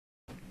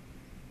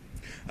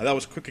That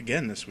was quick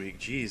again this week.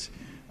 Jeez.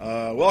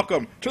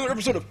 Welcome to another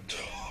episode of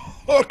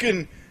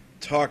Talkin'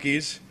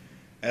 Talkies.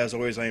 As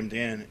always, I am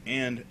Dan,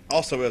 and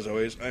also, as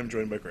always, I am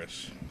joined by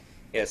Chris.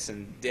 Yes,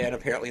 and Dan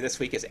apparently this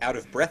week is out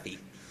of breathy.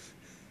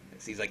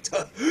 He's like,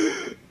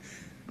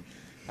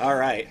 all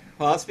right.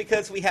 Well, it's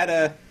because we had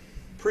a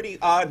pretty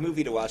odd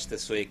movie to watch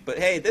this week. But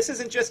hey, this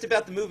isn't just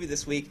about the movie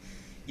this week.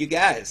 You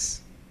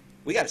guys,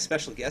 we got a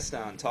special guest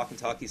on Talkin'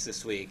 Talkies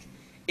this week.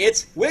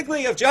 It's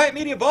Wiggly of Giant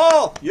Media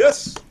Ball!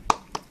 Yes!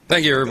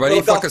 Thank you, everybody.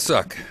 Fuck a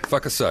suck.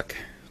 Fuck a suck.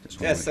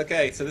 Yes,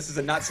 okay, so this is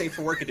a not safe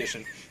for work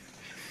edition.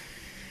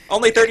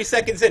 Only 30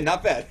 seconds in,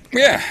 not bad.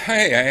 Yeah,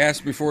 hey, I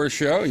asked before a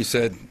show. You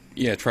said,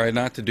 yeah, try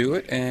not to do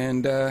it,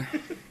 and that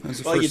was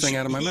the first thing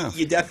out of my mouth.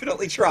 You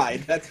definitely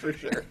tried, that's for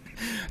sure.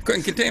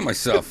 Couldn't contain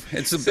myself.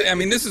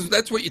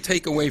 That's what you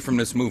take away from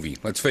this movie.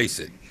 Let's face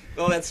it.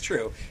 Well, that's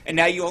true. And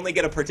now you only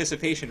get a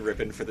participation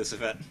ribbon for this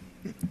event.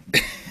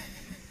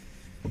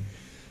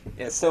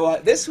 Yeah, so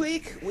this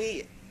week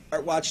we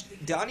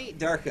watched Donnie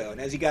Darko.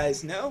 And as you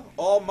guys know,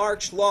 all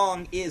March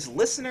long is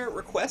Listener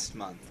Request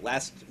Month.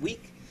 Last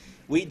week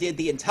we did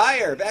the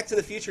entire Back to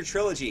the Future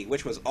trilogy,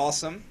 which was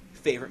awesome.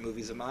 Favorite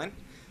movies of mine.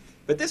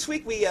 But this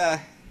week we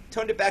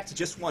toned it back to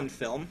just one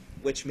film,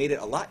 which made it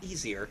a lot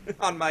easier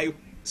on my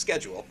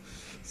schedule.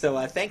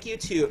 So thank you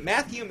to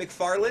Matthew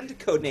McFarland,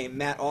 codename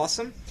Matt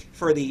Awesome,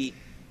 for the,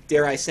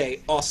 dare I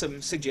say,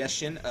 awesome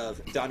suggestion of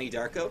Donnie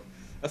Darko.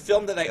 A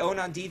film that I own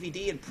on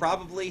DVD and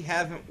probably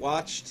haven't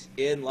watched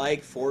in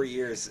like 4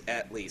 years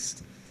at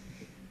least.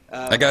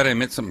 I gotta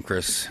admit something,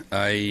 Chris.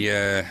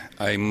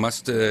 I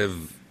must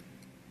have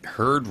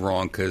heard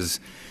wrong because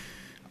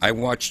I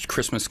watched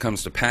Christmas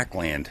Comes to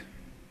Pac-Land.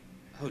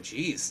 Oh,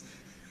 jeez.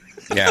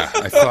 Yeah,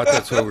 I thought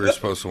that's what we were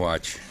supposed to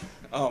watch.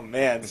 Oh,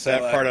 man. Is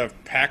that part of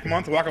Pac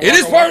Month? Waka, it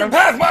is part of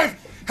Pac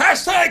Month!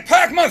 Hashtag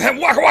Pac Month!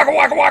 Waka, waka,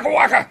 waka, waka,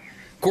 waka!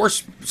 Of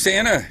course,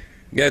 Santa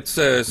gets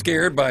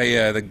scared by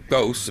the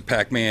ghosts.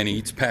 Pac-Man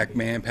eats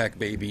Pac-Man,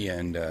 Pac-Baby,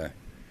 and Dan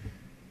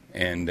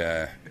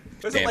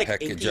like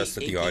Peck Inky,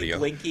 adjusted the Inky, audio.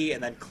 Blinky,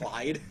 and then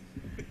Clyde.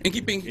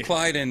 Inky, Binky,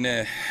 Clyde,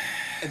 and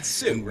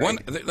Sue, and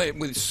right?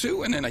 with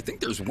Sue, and then I think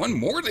there's one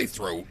more they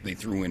threw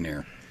in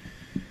there.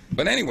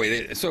 But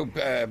anyway, so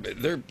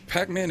they're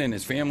Pac-Man and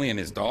his family and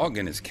his dog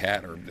and his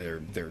cat are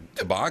they're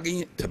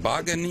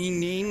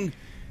tobogganing,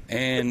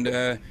 and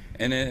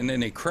then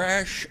they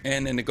crash,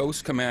 and then the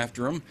ghosts come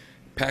after them.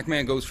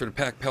 Pac-Man goes for the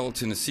Pac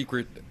pellets in a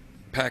secret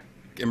Pac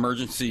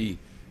emergency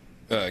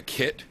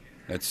kit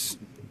that's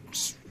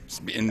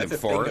in the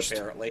forest. Thing,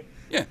 apparently.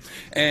 Yeah,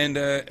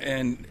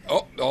 and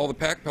all the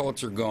Pac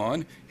pellets are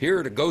gone.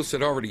 Here, the ghosts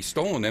had already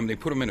stolen them. They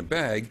put them in a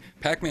bag.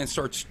 Pac-Man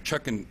starts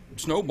chucking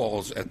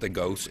snowballs at the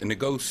ghosts, and the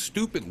ghosts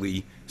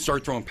stupidly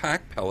start throwing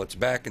Pac pellets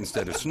back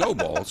instead of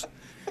snowballs.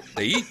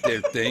 They eat their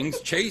things,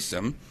 chase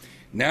them.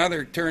 Now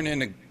they're turned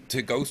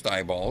into ghost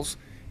eyeballs.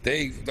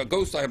 The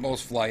ghost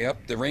eyeballs fly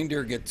up. The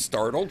reindeer get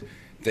startled.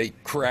 They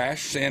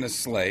crash Santa's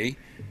sleigh.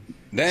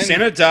 Then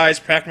Santa dies,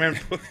 Pac-Man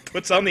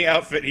puts on the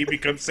outfit, he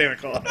becomes Santa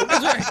Claus.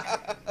 That's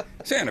right.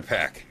 Santa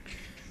Pac.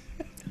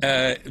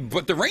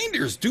 But the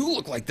reindeers do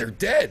look like they're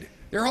dead.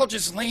 They're all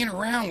just laying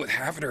around with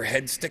half of their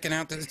heads sticking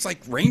out. It's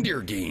like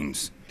reindeer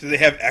games. Do they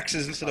have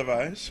X's instead of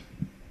I's?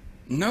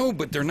 No,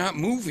 but they're not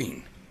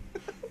moving.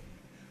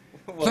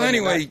 Well, So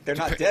anyway, they're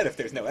not dead if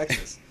there's no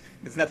X's.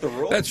 Isn't that the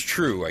rule? That's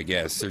true, I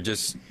guess. They're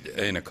just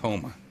in a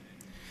coma.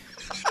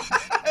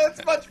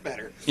 That's much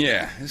better.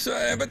 Yeah.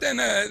 So, but then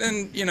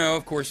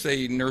of course,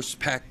 they nurse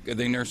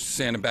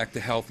Santa back to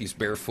health. He's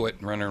barefoot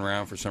and running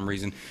around for some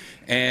reason.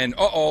 And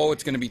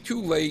it's going to be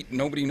too late.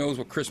 Nobody knows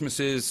what Christmas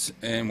is.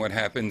 And what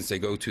happens? They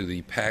go to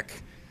the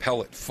Pac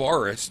pellet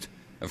forest,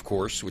 of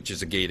course, which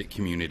is a gated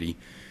community,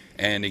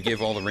 and they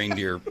give all the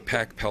reindeer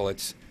Pac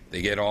pellets.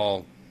 They get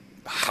all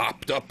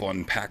hopped up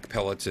on Pac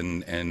pellets,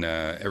 and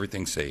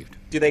everything's saved.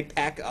 Do they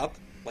pack up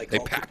like They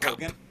Hulk pack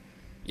up. Hogan?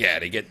 Yeah,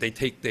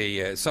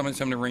 some of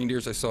the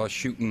reindeers I saw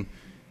shooting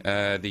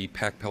the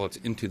Pac pellets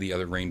into the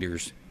other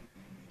reindeers.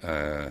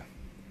 What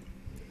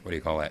do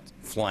you call that?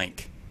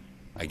 Flank,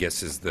 I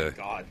guess is the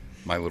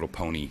My Little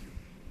Pony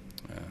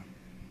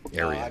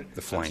area.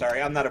 The flank. I'm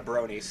sorry, I'm not a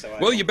brony, so.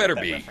 Well, you better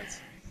be. Reference.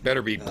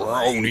 Better be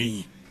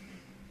brony.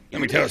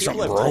 Let me tell you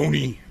something,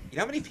 brony. You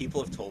know how many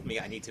people have told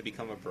me I need to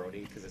become a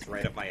brony because it's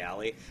right up my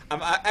alley?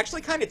 I'm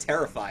actually kind of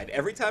terrified.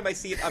 Every time I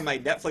see it on my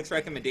Netflix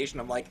recommendation,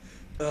 I'm like,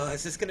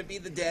 is this going to be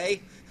the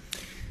day?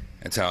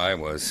 That's how I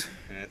was.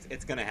 And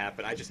it's going to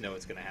happen. I just know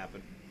it's going to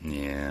happen.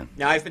 Yeah.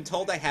 Now, I've been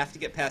told I have to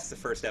get past the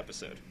first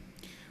episode.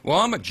 Well,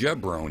 I'm a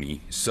jabroni,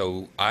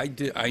 so I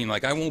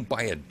won't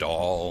buy a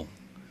doll.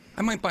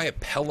 I might buy a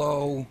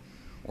pillow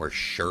or a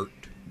shirt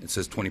that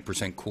says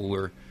 20%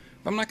 cooler.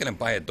 But I'm not going to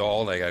buy a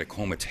doll that I got to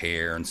comb its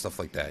hair and stuff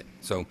like that.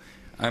 So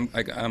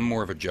I'm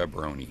more of a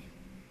jabroni.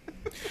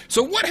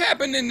 So what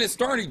happened in this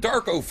Donnie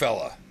Darko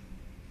fella?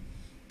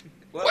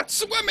 Well,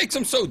 What makes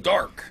him so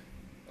dark?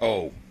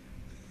 Oh.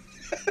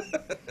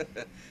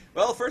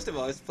 Well, first of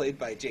all, it's played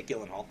by Jake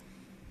Gyllenhaal.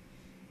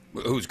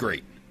 Who's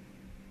great?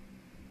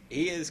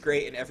 He is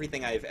great in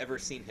everything I've ever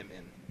seen him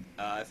in.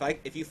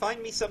 If you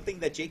find me something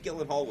that Jake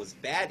Gyllenhaal was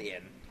bad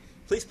in,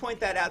 Please point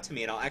that out to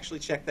me, and I'll actually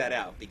check that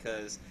out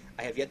because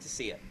I have yet to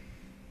see it.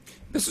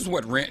 This is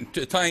what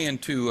to tie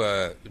into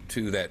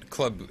that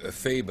Club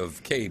Fabe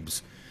of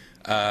Cabes.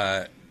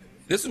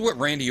 This is what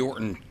Randy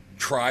Orton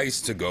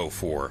tries to go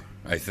for,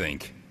 I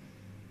think.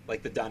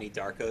 Like the Donnie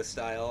Darko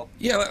style.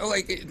 Yeah,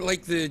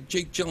 like the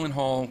Jake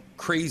Gyllenhaal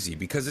crazy,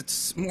 because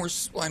it's more.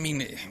 I mean,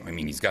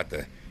 he's got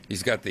the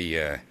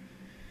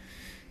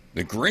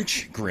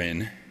Grinch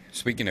grin.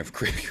 Speaking of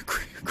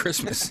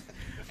Christmas,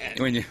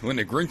 when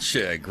the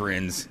Grinch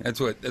grins, that's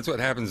what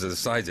happens to the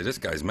sides of this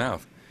guy's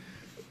mouth.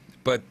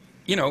 But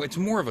it's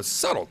more of a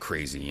subtle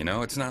crazy.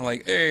 It's not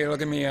like, hey,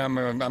 look at me,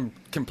 I'm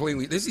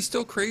completely. Is he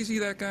still crazy?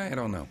 That guy? I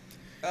don't know.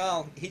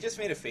 Well, he just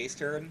made a face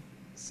turn,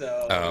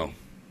 so. Oh.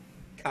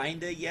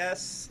 Kinda,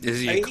 yes. Is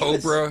he a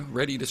cobra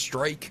ready to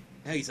strike?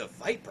 No, he's a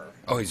viper.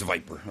 Oh, he's a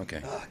viper.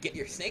 Okay. Get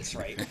your snakes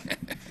right.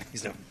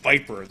 He's a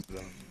viper.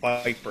 The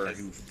viper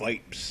who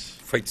vipes.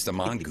 Fights the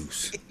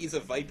mongoose. He's a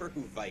viper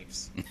who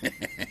vipes.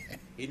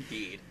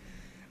 Indeed.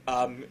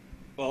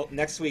 Well,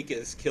 next week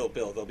is Kill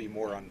Bill. There'll be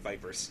more on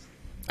vipers.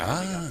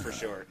 For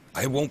sure.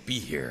 I won't be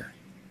here.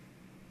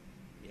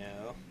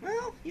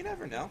 Well, you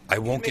never know. I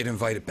won't get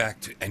invited back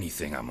to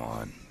anything I'm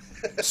on.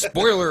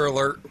 Spoiler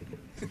alert.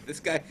 This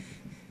guy...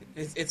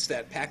 It's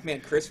that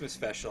Pac-Man Christmas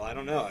special. I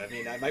don't know. I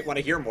mean, I might want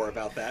to hear more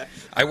about that.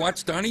 I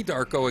watched Donnie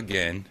Darko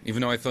again,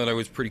 even though I thought I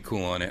was pretty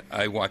cool on it.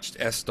 I watched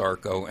S.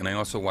 Darko, and I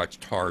also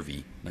watched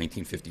Harvey,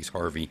 1950s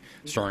Harvey,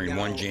 starring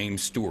one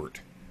James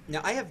Stewart.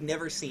 Now, I have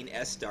never seen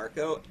S.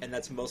 Darko, and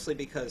that's mostly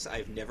because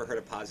I've never heard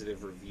a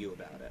positive review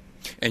about it.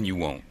 And you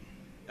won't.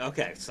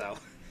 Okay, so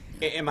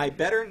am I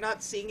better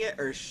not seeing it,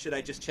 or should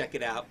I just check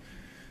it out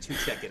to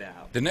check it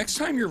out? The next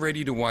time you're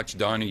ready to watch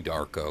Donnie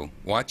Darko,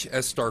 watch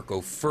S.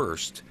 Darko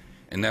first.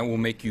 And that will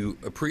make you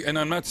and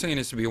I'm not saying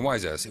this to be a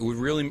wise ass. It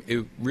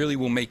really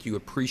will make you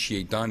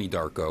appreciate Donnie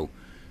Darko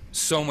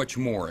so much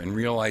more and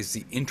realize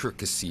the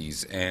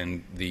intricacies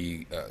and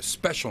the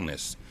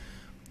specialness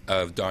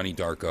of Donnie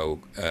Darko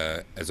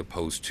as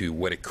opposed to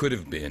what it could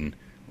have been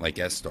like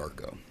S.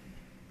 Darko.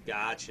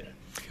 Gotcha.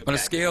 Okay. On a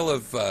scale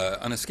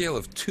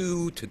of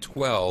 2 to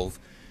 12,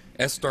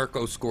 S.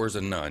 Darko scores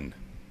a none.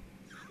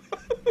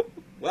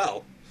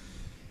 Well,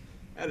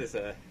 that is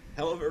a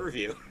hell of a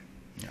review.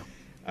 Yeah.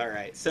 All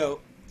right, so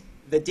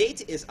the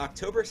date is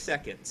October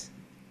 2nd,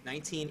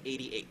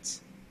 1988.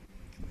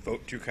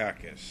 Vote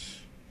Dukakis.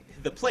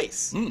 The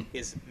place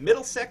is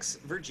Middlesex,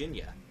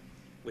 Virginia,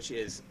 which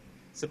is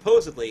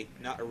supposedly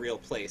not a real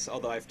place,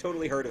 although I've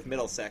totally heard of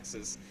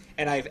Middlesexes,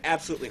 and I've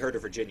absolutely heard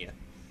of Virginia.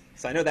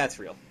 So I know that's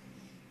real.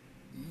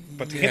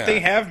 But can't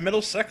they have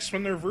Middlesex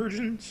when they're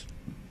virgins?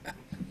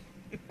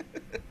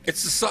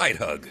 It's a side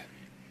hug.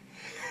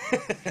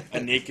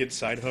 A naked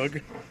side hug?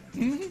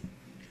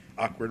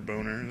 Awkward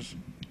boners.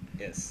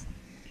 Yes.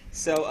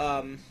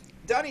 So,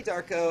 Donnie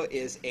Darko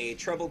is a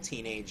troubled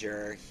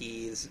teenager.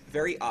 He's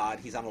very odd.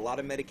 He's on a lot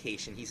of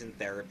medication. He's in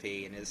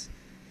therapy. And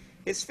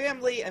his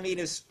family, I mean,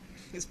 his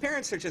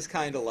parents are just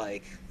kind of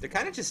like, they're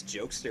kind of just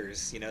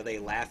jokesters. They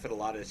laugh at a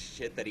lot of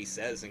shit that he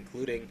says,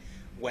 including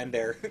when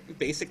they're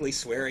basically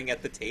swearing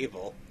at the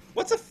table.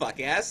 What's a fuck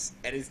ass?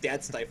 And his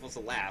dad stifles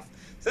a laugh.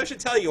 So I should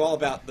tell you all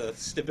about the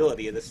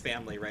stability of this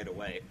family right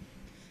away.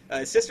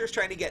 His sister's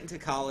trying to get into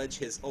college,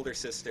 his older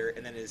sister,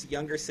 and then his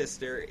younger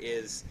sister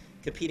is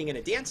competing in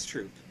a dance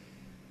troupe.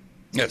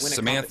 Yes, win a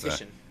Samantha.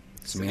 competition.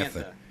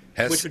 Samantha.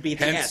 Which would be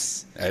the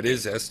S. That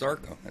is S.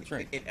 Darko. That's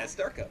right. In S.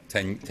 Darko.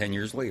 10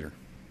 years later.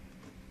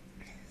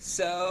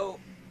 So,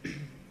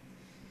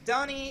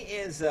 Donnie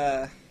is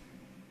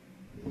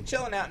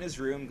chilling out in his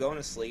room, going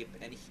to sleep,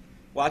 and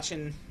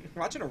watching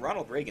a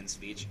Ronald Reagan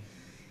speech.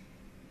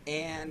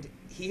 And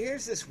he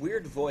hears this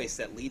weird voice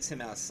that leads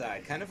him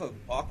outside, kind of an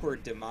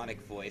awkward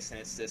demonic voice, and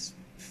it's this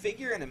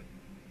figure in a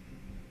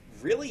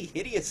really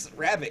hideous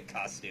rabbit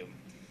costume,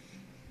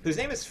 whose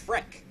name is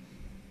Frank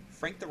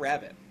the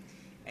Rabbit.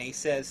 And he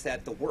says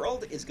that the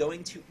world is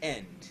going to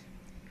end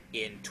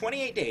in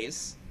 28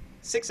 days,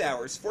 6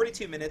 hours,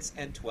 42 minutes,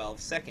 and 12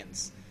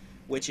 seconds,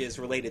 which is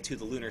related to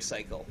the lunar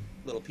cycle.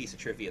 Little piece of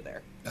trivia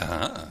there.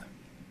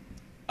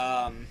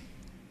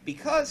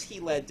 Because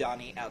he led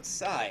Donnie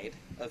outside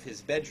of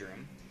his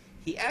bedroom,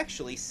 he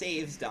actually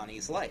saves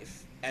Donnie's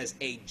life, as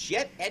a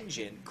jet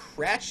engine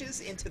crashes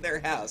into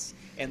their house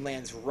and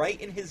lands right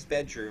in his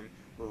bedroom,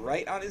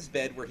 right on his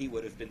bed where he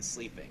would have been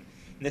sleeping.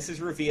 And this is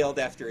revealed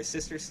after his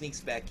sister sneaks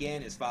back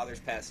in, his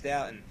father's passed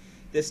out, and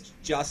this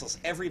jostles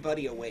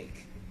everybody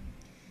awake.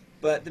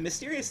 But the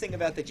mysterious thing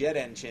about the jet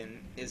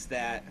engine is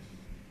that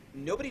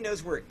nobody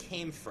knows where it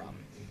came from.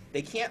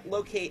 They can't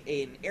locate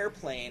an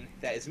airplane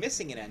that is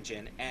missing an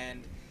engine,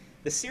 and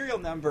the serial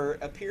number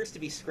appears to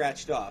be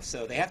scratched off,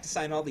 so they have to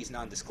sign all these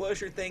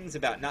non-disclosure things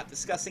about not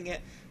discussing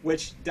it,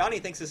 which Donnie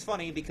thinks is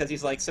funny because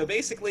he's like, so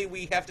basically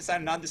we have to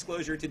sign a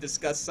non-disclosure to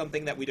discuss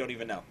something that we don't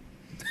even know.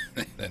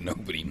 That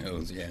nobody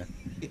knows, yeah.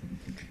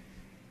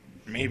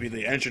 Maybe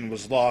the engine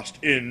was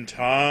lost in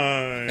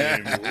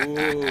time.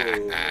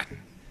 Ooh.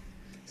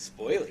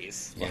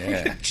 Spoilies.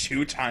 Yeah.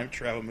 2 time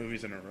travel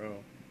movies in a row.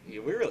 Yeah,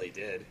 we really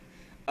did.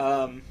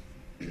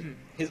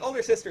 his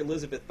older sister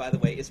Elizabeth, by the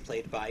way, is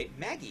played by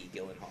Maggie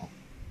Gyllenhaal.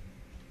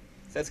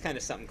 So that's kind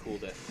of something cool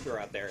to throw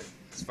out there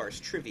as far as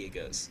trivia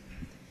goes.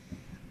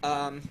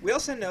 We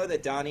also know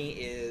that Donnie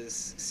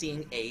is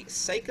seeing a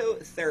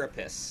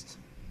psychotherapist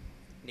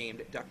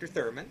named Dr.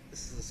 Thurman.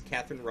 This is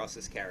Catherine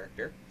Ross's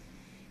character.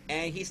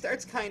 And he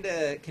starts kind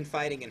of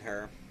confiding in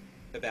her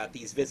about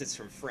these visits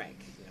from Frank.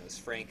 You know, is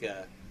Frank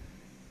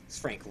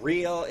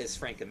real? Is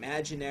Frank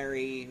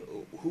imaginary?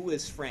 Who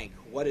is Frank?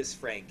 What is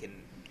Frank? And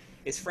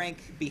is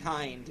Frank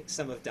behind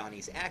some of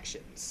Donnie's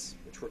actions,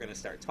 which we're going to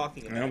start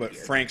talking about I know, but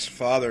here. Frank's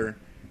father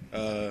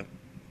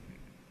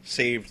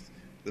saved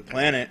the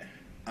planet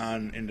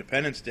on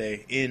Independence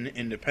Day in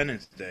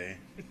Independence Day.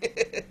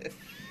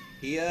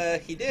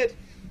 He did.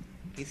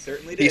 He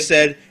certainly did. He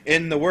said,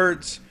 in the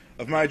words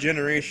of my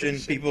generation,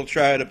 people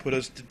try to put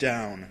us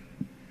down.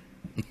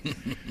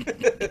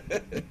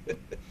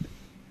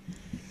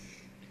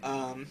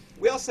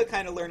 We also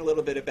kind of learn a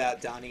little bit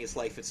about Donnie's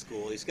life at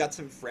school. He's got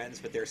some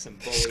friends, but there's some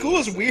bullies. School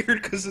is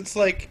weird because it's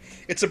like,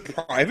 it's a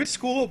private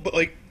school, but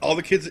like all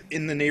the kids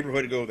in the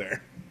neighborhood go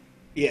there.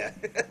 Yeah.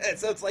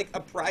 So it's like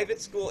a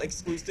private school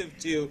exclusive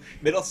to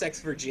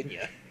Middlesex,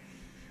 Virginia.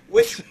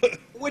 Which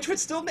would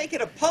still make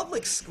it a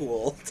public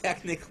school,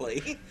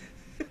 technically.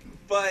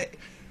 But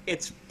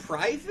it's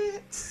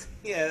private?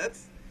 Yeah,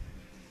 that's...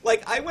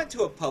 Like, I went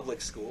to a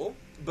public school,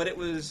 but it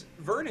was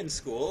Vernon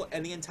School,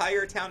 and the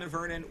entire town of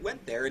Vernon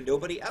went there, and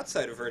nobody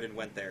outside of Vernon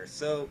went there,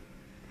 so...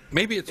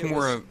 Maybe it's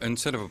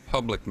instead of a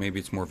public, maybe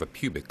it's more of a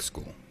pubic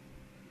school.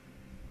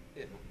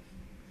 Of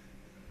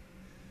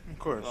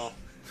course. Well,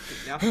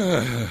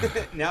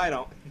 now I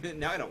don't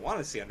want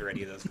to see under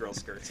any of those girl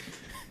skirts.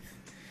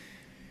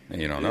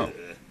 You don't know.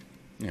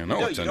 You don't know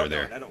what's under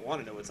there. I don't want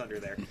to know what's under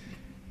there.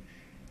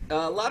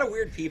 A lot of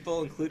weird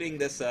people, including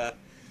this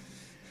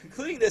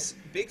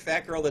big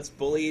fat girl that's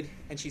bullied,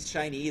 and she's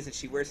Chinese, and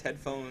she wears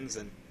headphones,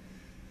 and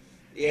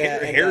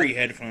hairy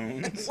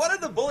headphones. One of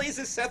the bullies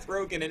is Seth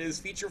Rogen in his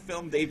feature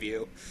film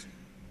debut.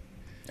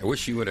 I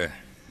wish he would have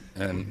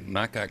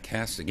not got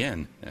cast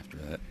again after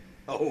that.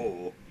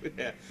 Oh,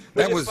 yeah.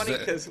 That Which was is funny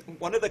because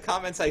one of the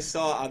comments I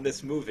saw on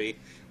this movie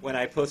when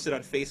I posted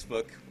on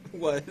Facebook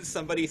was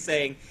somebody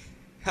saying,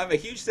 "I'm a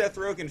huge Seth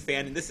Rogen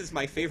fan, and this is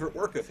my favorite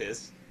work of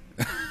his."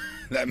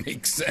 That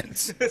makes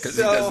sense because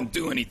he doesn't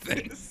do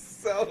anything.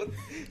 So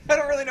I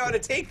don't really know how to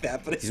take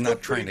that, but it's He's still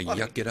not trying to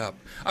funny. yuck it up.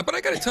 But I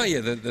got to tell you,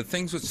 the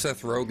things with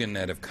Seth Rogen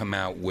that have come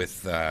out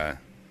with,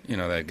 you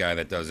know, that guy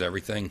that does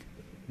everything,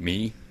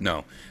 me,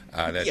 no,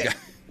 that Yeah, guy,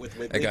 with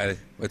that Whitley. guy,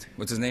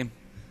 what's his name?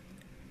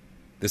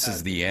 This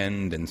is the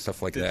end and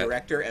stuff like The that.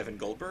 director Evan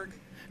Goldberg.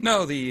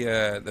 No,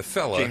 the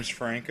fella. James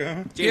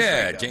Franco.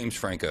 James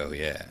Franco.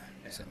 Yeah.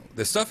 So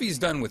the stuff he's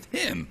done with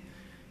him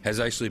has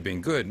actually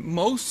been good,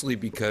 mostly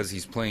because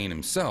he's playing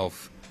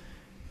himself,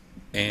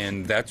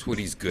 and that's what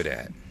he's good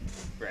at.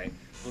 Right.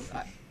 Well,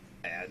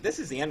 This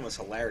Is the End was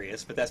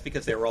hilarious, but that's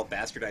because they were all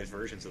bastardized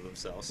versions of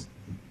themselves.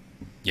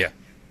 Yeah.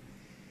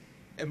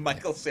 And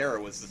Michael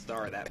Cera was the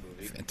star of that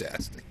movie.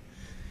 Fantastic.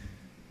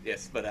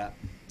 Yes, but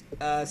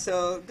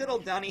so good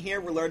old Donnie here.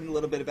 We're learning a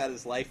little bit about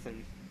his life,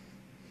 and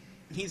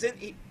he's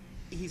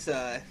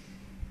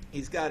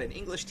got an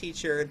English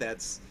teacher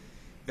that's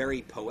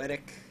very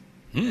poetic.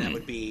 And that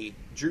would be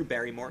Drew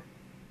Barrymore.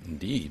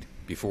 Indeed.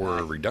 Before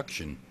a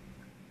reduction.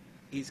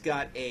 He's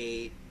got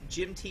a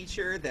gym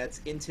teacher that's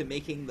into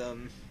making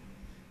them,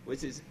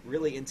 which is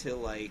really into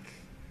like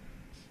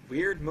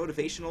weird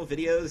motivational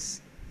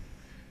videos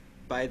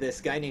by this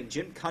guy named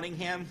Jim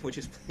Cunningham, which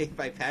is played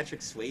by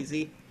Patrick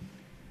Swayze.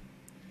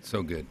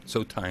 So good.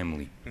 So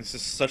timely. This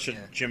is such a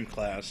gym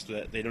class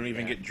that they don't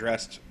even get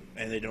dressed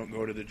and they don't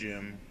go to the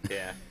gym.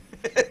 Yeah.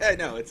 I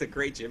know, it's a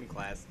great gym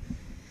class.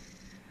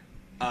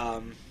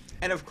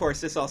 And of course,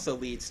 this also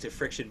leads to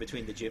friction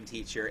between the gym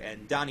teacher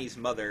and Donnie's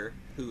mother,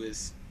 who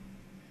is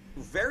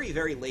very,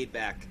 very laid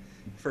back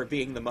for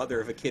being the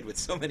mother of a kid with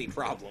so many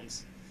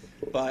problems.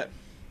 But,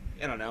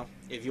 I don't know,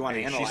 if you want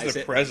to analyze it... She's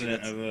the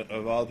president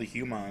of all the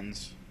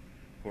humans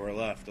who are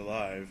left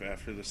alive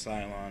after the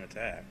Cylon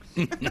attacks.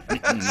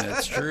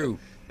 That's true.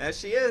 As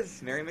she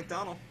is, Mary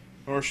McDonnell.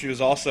 Or she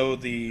was also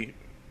the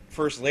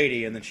first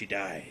lady and then she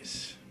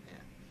dies.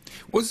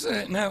 Was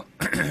now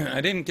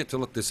I didn't get to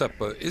look this up,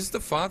 but is the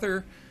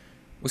father?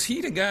 Was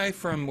he the guy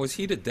from? Was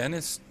he the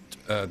dentist,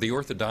 the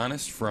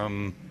orthodontist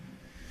from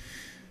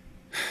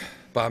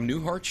Bob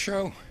Newhart's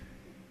show?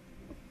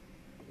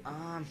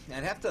 I'd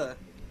have to...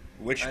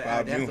 Which I'd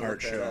Bob have to Newhart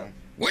look that show? up.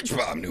 Which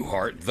Bob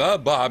Newhart? The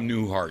Bob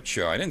Newhart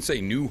show. I didn't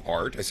say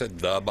Newhart. I said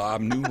the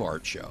Bob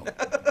Newhart show.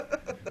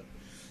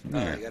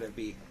 I gotta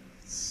be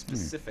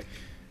specific.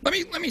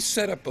 Let me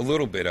set up a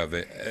little bit of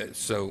it.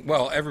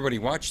 Well, everybody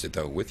watched it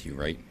though with you,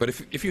 right? But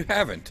if you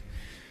haven't,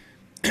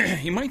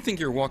 you might think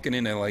you're walking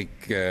into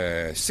like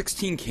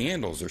 16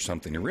 Candles or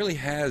something. It really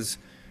has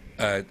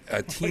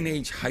a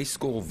teenage high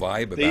school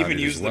vibe about it. They even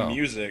use as well. the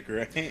music,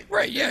 right?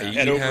 Right? Yeah.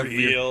 Head over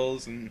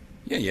heels and.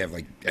 Yeah, you have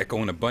like Echo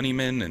and the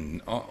Bunnymen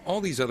and all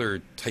these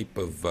other type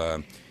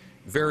of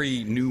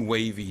very new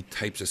wavy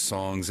types of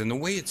songs, and the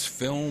way it's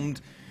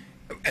filmed,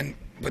 and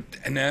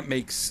that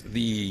makes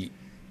the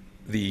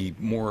the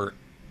more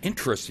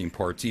interesting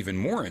parts even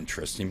more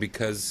interesting,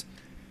 because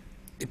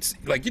it's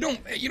like you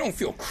don't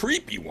feel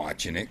creepy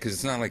watching it because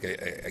it's not like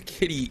a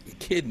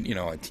kid, you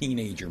know, a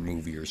teenager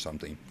movie or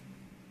something.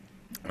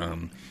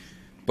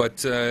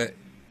 But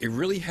it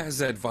really has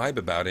that vibe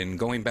about it. And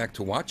going back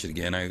to watch it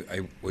again,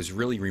 I was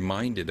really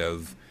reminded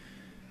of,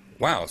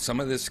 wow, some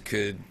of this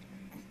could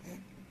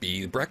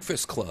be the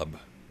Breakfast Club.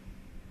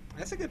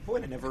 That's a good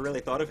point. I never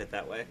really thought of it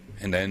that way.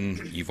 And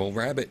then Evil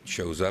Rabbit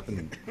shows up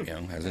and, you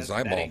know, has his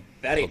eyeball.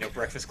 That ain't no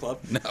Breakfast Club.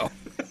 No.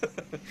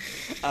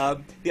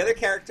 The other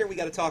character we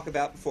got to talk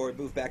about before we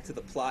move back to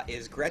the plot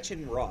is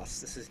Gretchen Ross.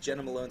 This is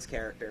Jenna Malone's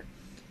character.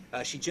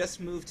 She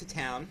just moved to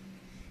town,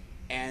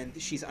 and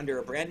she's under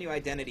a brand new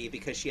identity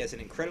because she has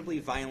an incredibly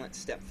violent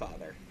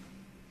stepfather.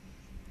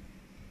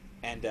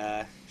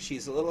 And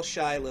she's a little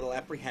shy, a little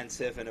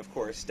apprehensive, and of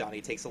course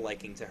Donnie takes a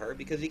liking to her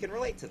because he can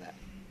relate to that.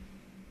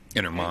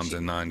 And her mom's a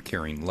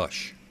non-caring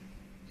lush.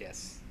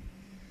 Yes.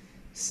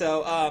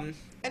 So,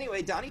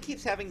 anyway, Donnie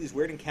keeps having these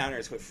weird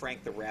encounters with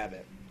Frank the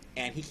Rabbit,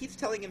 and he keeps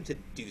telling him to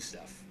do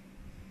stuff.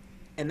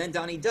 And then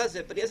Donnie does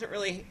it, but he doesn't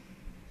really...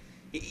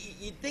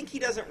 You'd think he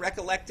doesn't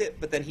recollect it,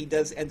 but then he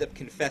does end up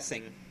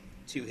confessing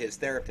to his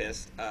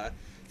therapist. Yeah,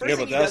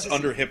 but that's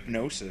under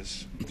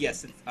hypnosis.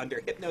 Yes, it's under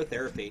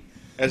hypnotherapy.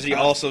 As he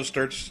also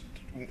starts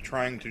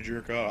trying to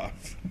jerk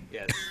off.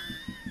 Yes.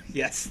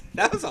 Yes,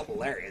 that was a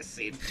hilarious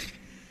scene.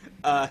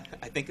 I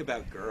think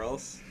about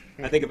girls.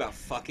 I think about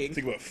fucking.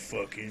 Think about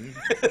fucking.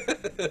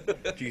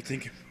 Do you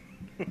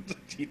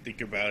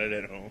think about it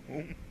at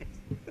home?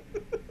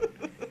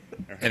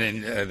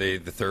 And then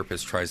the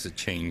therapist tries to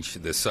change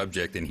the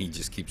subject, and he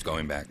just keeps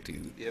going back to,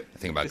 Yep. I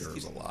think about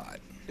girls a lot.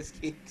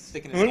 Just keep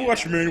sticking I'm his gonna hand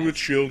watch out. Married with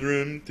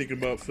Children, thinking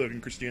about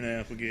fucking Christina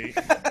Applegate.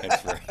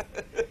 That's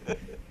right.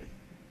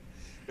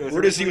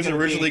 Where does he was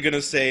originally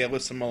gonna say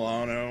Alyssa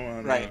Milano?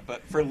 On, Right,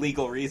 but for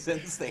legal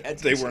reasons, they had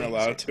to. they weren't change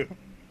allowed it. to.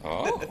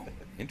 Oh,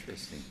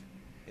 interesting.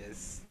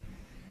 Is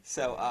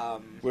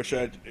so. Which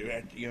I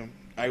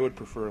would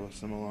prefer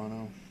Alyssa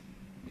Milano.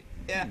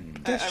 Yeah,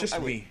 That's I just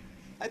would. me.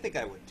 I think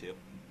I would too.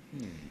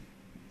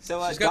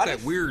 So She's got Donnie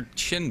that weird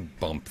chin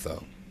bump,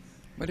 though.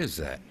 What is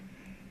that?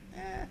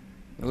 Eh,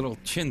 A little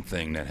chin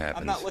thing that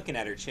happens. I'm not looking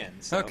at her chin.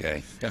 So.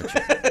 Okay,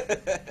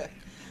 gotcha.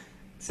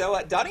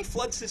 So Donnie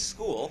floods his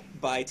school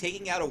by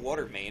taking out a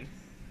water main,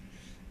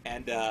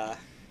 and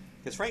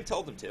because Frank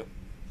told him to.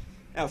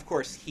 Now, of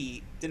course,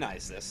 he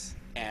denies this,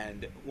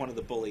 and one of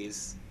the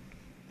bullies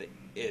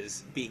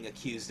is being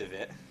accused of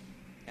it,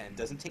 and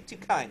doesn't take too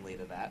kindly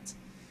to that.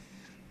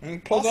 And he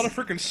pulled out a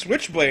freaking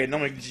switchblade, and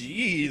I'm like,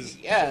 jeez.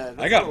 Yeah,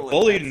 I got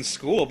bullied in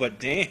school, but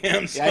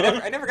damn, son. Yeah,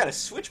 I never got a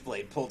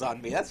switchblade pulled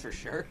on me, that's for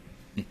sure.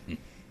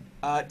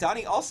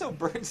 Donnie also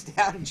burns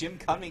down Jim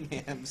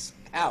Cunningham's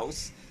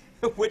house,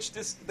 which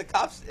the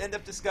cops end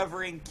up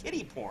discovering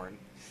kitty porn.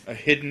 A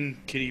hidden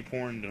kitty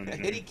porn A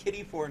dungeon. hidden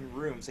kitty porn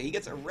room, so he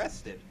gets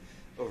arrested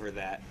over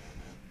that.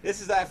 This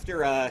is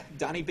after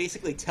Donnie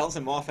basically tells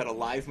him off at a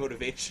live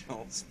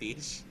motivational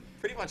speech.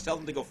 Pretty much tells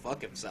him to go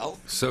fuck himself.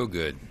 So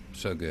good.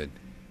 So good.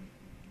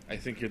 I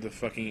think you're the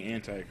fucking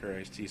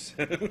Antichrist, he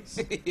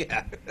says.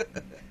 Yeah.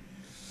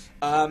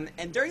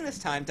 And during this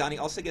time, Donnie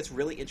also gets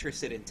really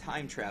interested in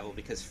time travel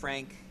because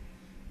Frank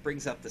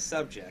brings up the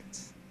subject.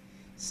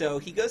 So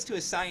he goes to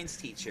his science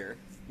teacher,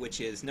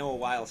 which is Noah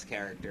Wile's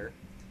character,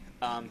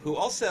 who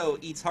also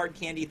eats hard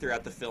candy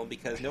throughout the film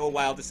because Noah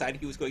Wile decided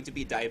he was going to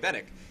be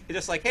diabetic. He's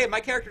just like, hey,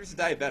 my character's a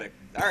diabetic.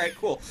 All right,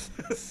 cool.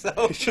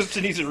 So He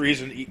just needs a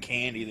reason to eat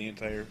candy the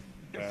entire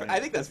time. I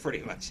think that's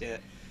pretty much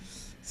it.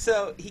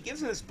 So he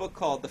gives him this book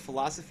called The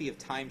Philosophy of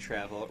Time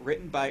Travel,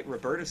 written by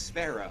Roberta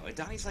Sparrow. And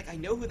Donnie's like, I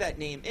know who that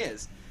name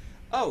is.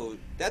 Oh,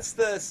 that's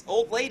the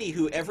old lady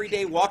who every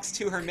day walks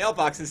to her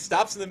mailbox and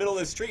stops in the middle of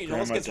the street and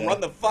almost Grandma gets Death.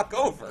 run the fuck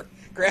over.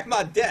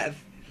 Grandma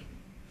Death.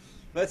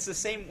 That's the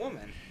same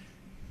woman.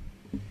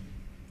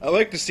 I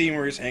like the scene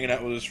where he's hanging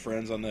out with his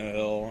friends on the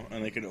hill,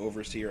 and they can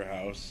oversee her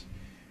house.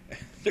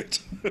 They're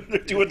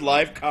doing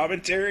live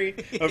commentary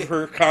of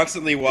her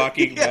constantly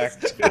walking Yes.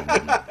 back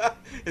to...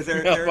 Is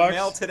there Mailbox.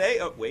 mail today?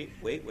 Oh, wait.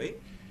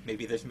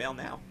 Maybe there's mail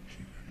now.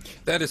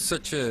 That is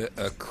such a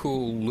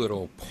cool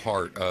little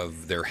part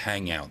of their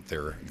hangout,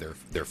 their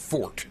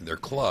fort, their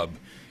club.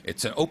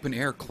 It's an open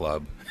air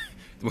club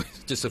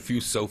with just a few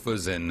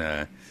sofas and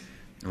a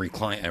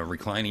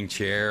reclining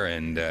chair,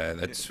 and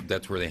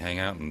that's where they hang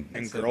out.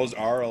 And girls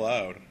are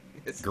allowed.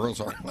 Girls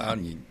are allowed.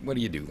 And what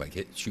do you do?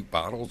 Like shoot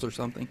bottles or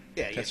something?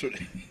 Yeah, That's what...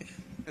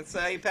 that's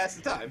how you pass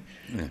the time.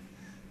 Yeah.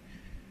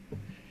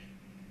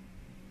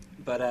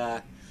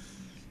 But,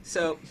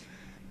 so,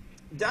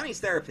 Donnie's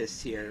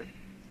therapist here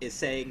is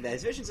saying that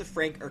his visions of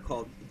Frank are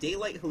called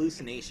daylight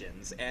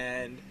hallucinations,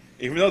 and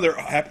Even though they're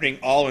happening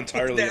all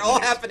entirely they're at all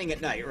once. happening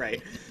at night,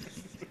 right?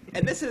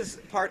 And this is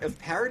part of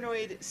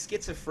paranoid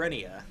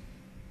schizophrenia.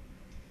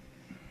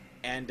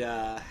 And,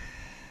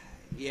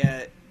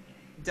 yeah,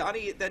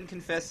 Donnie then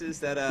confesses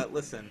that,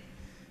 listen,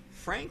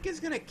 Frank is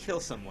gonna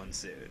kill someone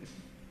soon.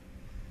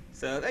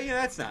 So,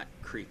 that's not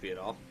creepy at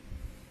all.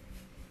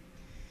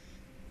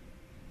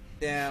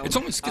 Now, It's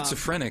almost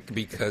schizophrenic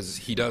because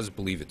he does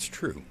believe it's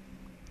true.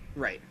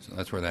 Right. So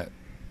that's where that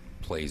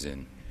plays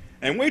in.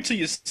 And wait till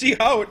you see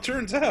how it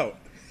turns out.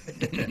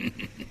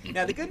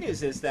 Now, the good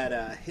news is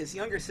that his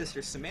younger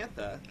sister,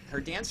 Samantha, her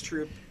dance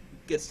troupe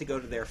gets to go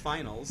to their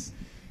finals.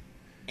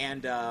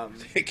 And,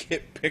 They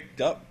get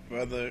picked up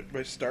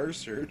by Star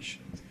Search.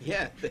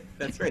 yeah,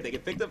 that's right. They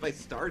get picked up by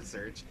Star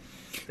Search.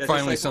 That's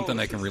Finally, just like, something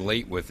oh, I can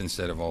relate with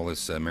instead of all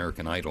this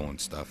American Idol and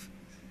stuff.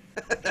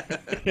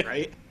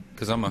 Right?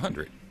 Because I'm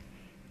 100.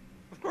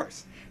 Of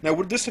course. Now,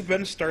 would this have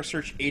been Star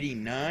Search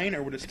 '89,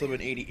 or would it still have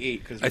been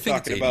 '88? Because I we're think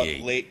talking it's about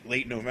 88.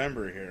 late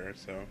November here.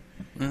 So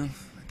Well,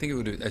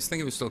 I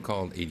think it was still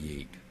called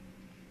 88.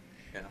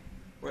 Yeah.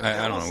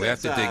 I don't know. We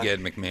have to dig Ed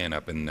McMahon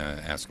up and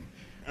ask him.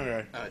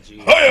 okay. Oh, gee.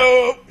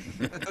 Hi-yo!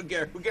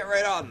 we'll get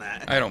right on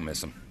that. I don't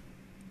miss him.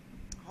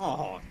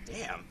 Oh,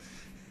 damn.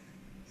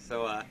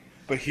 So,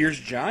 But here's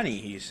Johnny,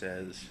 he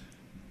says.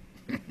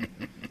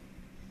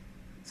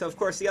 So, of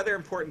course, the other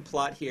important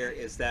plot here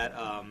is that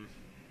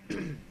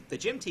the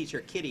gym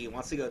teacher, Kitty,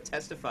 wants to go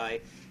testify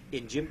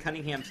in Jim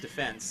Cunningham's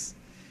defense.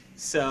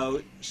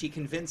 So she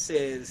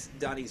convinces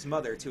Donnie's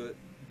mother to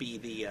be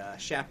the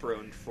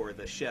chaperone for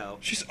the show.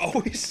 She's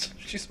always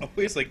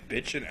like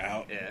bitching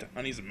out Yeah. to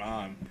Honey's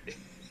mom.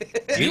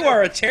 You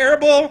are a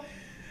terrible.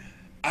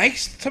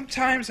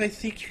 Sometimes I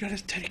think you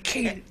gotta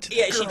dedicate it to the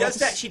Yeah, she does girls.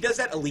 that. She does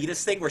that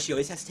elitist thing where she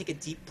always has to take a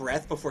deep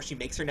breath before she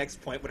makes her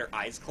next point with her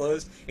eyes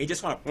closed. And you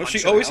just want to. Well,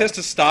 she always has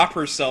to stop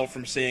herself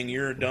from saying,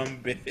 "You're a dumb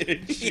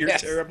bitch. You're a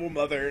Yes. terrible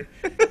mother."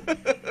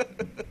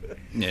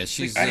 Yeah,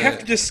 she's I have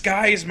to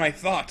disguise my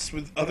thoughts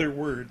with other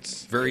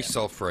words. very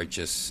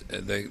self-righteous.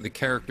 The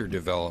character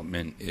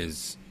development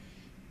is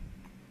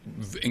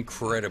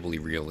incredibly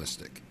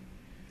realistic.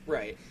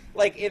 Right.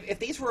 Like, if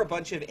these were a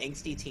bunch of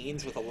angsty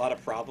teens with a lot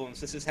of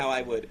problems, this is how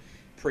I would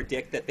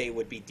predict that they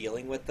would be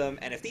dealing with them.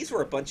 And if these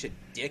were a bunch of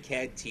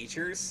dickhead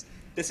teachers,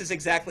 this is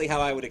exactly how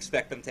I would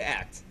expect them to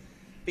act.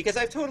 Because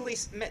I've totally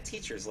met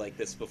teachers like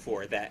this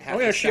before that have Oh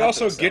yeah, to she stop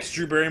also themselves. gets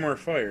Drew Barrymore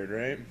fired,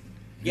 right?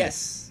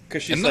 Yes.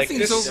 Because she's And like,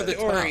 nothing's this over the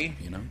story,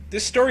 top, you know?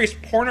 This story is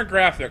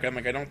pornographic. I'm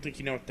like, I don't think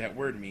you know what that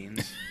word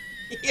means.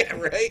 Yeah,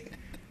 right?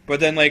 But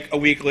then, like, a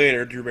week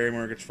later, Drew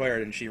Barrymore gets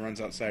fired, and she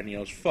runs outside and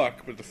yells,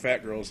 "Fuck," but the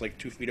fat girl's, like,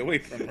 2 feet away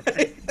from her.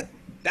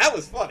 That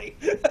was funny.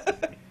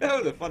 That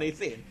was a funny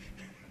scene.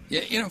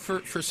 Yeah, you know,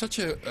 for such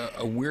a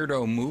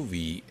weirdo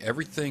movie,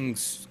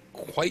 everything's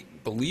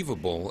quite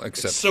believable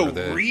except It's so for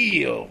the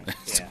real.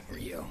 It's Yeah.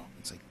 real.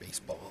 It's like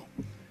baseball.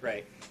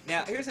 Right.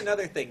 Now, here's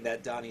another thing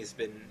that Donnie's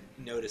been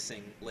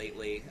noticing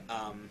lately.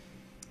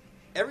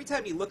 Every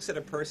time he looks at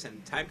a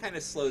person, time kind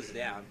of slows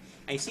down,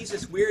 and he sees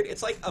this weird,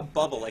 it's like a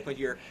bubble, like when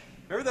you're,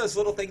 remember those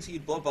little things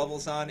you'd blow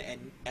bubbles on,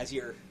 and as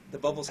the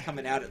bubble's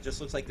coming out, it just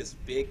looks like this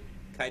big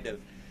kind of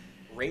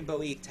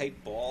rainbowy type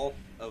ball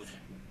of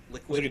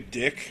Like liquid. a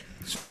dick.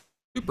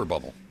 Super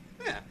bubble.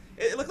 Yeah,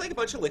 it looked like a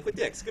bunch of liquid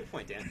dicks. Good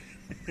point, Dan.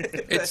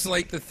 It's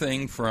like the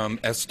thing from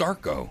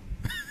Estarco.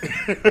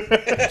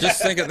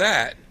 Just think of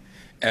that.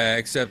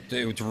 Except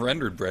it was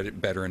rendered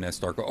better in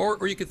Estarco.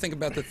 Or you could think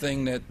about the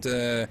thing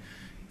that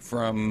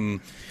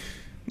from,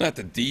 not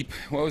the Deep,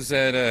 what was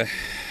that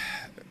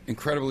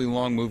incredibly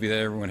long movie that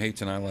everyone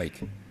hates and I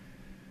like?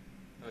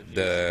 Oh, geez.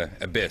 The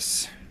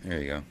Abyss.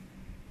 There you go.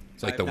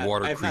 It's like I've the not-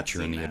 water I've not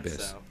creature in seen the that,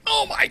 Abyss. so-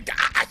 Oh my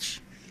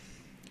gosh!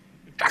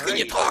 How can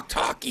you Alrighty. talk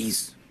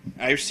talkies?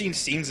 I've seen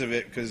scenes of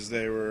it because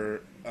they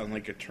were on,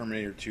 like, a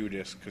Terminator 2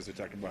 disc, because they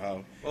talked about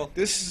how, Well-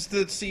 this is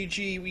the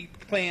CG we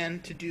plan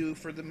to do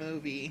for the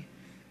movie.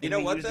 You and know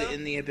we what, use though? it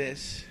in the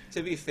Abyss.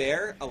 To be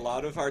fair, a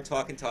lot of our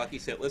Talk and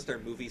Talkies hit list are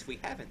movies we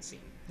haven't seen.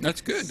 That's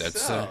good.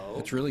 That's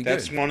really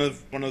That's good.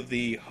 one of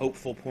the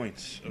hopeful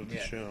points of the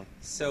Yeah. show.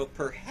 So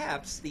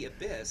perhaps The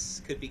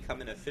Abyss could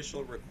become an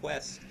official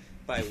request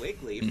by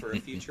Wiggly for a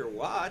future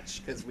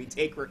watch, because we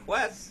take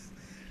requests.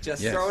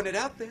 Just Yes. throwing it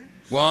out there.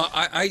 Well,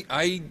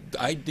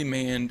 I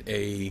demand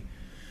a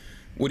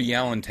Woody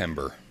Allen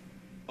timber,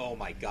 Oh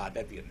my god,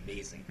 that'd be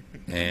amazing.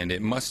 and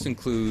it must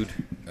include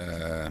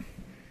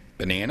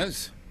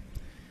bananas.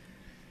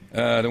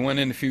 The one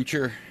in the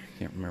future,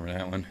 can't remember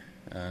that one.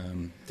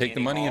 Take the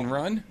Annie money Hall. and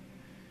run.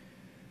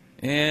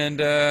 And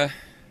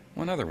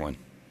one other one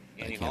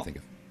I Annie can't Hall? think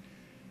of.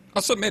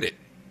 I'll submit it.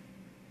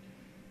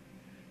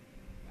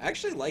 I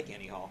actually like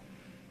Annie Hall.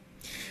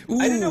 Ooh,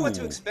 I didn't know what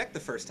to expect the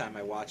first time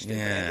I watched it, but I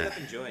ended Yeah. up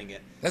enjoying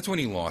it. That's when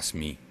he lost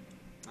me.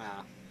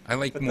 Ah. I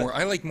like But more.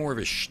 I like more of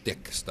his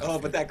shtick stuff. Oh,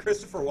 but that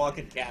Christopher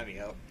Walken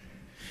cameo.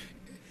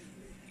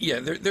 Yeah,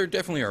 there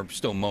definitely are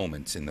still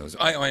moments in those.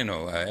 I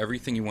know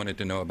everything you wanted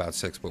to know about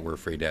Sex But We're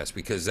Afraid to Ask,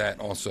 because that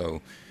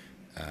also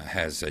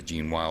has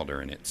Gene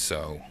Wilder in it.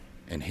 So,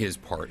 and his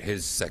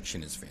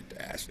section is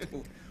fantastic.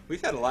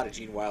 We've had a lot of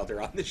Gene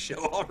Wilder on this show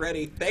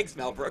already. Thanks,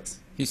 Mel Brooks.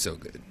 He's so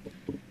good.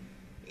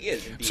 He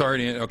is indeed. Sorry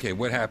to. Okay,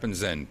 what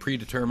happens then?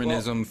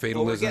 Predeterminism,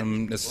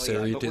 fatalism,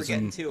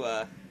 necessariatism.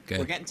 But Okay.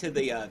 we're getting to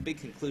the big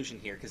conclusion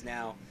here, because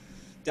now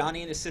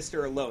Donnie and his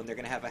sister are alone. They're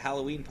going to have a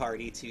Halloween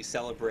party to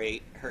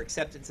celebrate her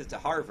acceptance into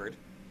Harvard.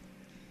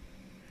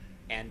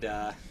 And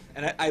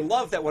I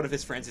love that one of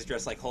his friends is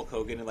dressed like Hulk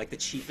Hogan in like the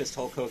cheapest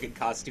Hulk Hogan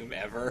costume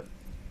ever.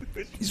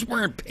 He's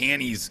wearing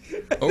panties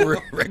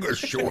over regular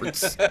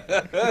shorts.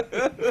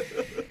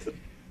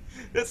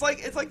 It's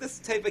like this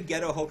type of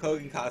ghetto Hulk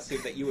Hogan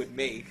costume that you would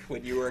make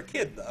when you were a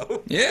kid,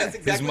 though. Yeah, That's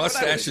exactly his what I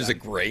mustache would've is a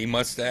done. gray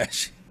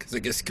mustache because I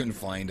guess he couldn't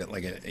find it,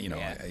 like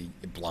Yeah.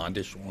 a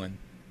blondish one.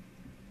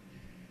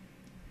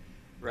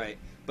 Right,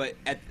 but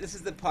this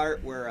is the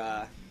part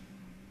where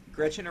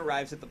Gretchen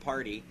arrives at the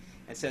party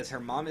and says her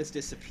mom has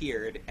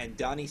disappeared, and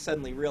Donnie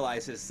suddenly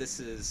realizes this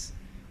is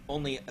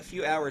only a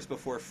few hours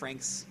before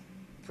Frank's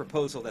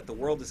proposal that the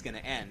world is going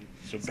to end.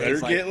 So he's better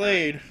like, get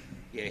laid.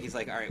 Yeah, he's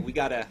like, all right, we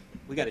gotta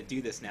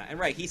do this now. And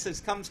right, he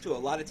comes to a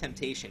lot of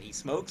temptation. He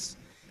smokes,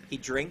 he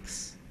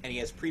drinks, and he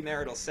has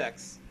premarital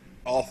sex.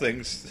 All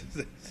things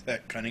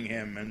that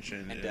Cunningham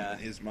mentioned And, in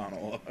his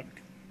monologue.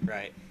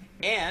 Right,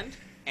 and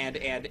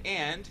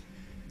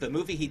the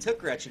movie he took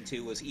Gretchen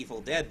to was Evil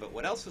Dead, but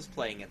what else was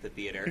playing at the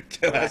theater?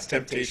 The Was Last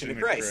Temptation of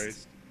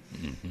Christ.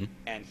 Mm-hmm.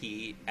 And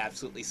he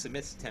absolutely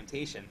submits to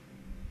temptation.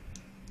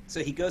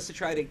 So he goes to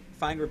try to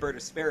find Roberta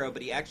Sparrow,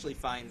 but he actually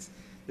finds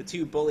the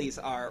two bullies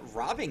are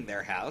robbing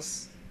their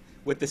house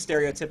with the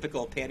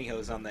stereotypical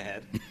pantyhose on the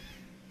head.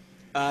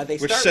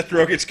 Which Seth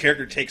Rogen's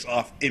character takes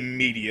off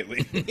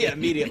immediately. Yeah,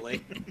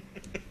 immediately.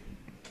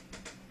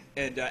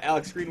 And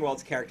Alex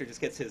Greenwald's character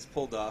just gets his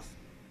pulled off.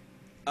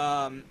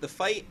 The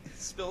fight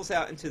spills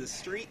out into the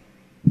street,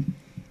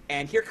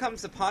 and here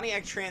comes the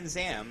Pontiac Trans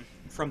Am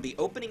from the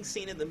opening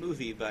scene of the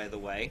movie, by the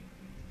way.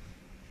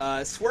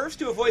 Swerves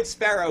to avoid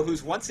Sparrow,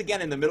 who's once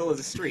again in the middle of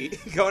the street,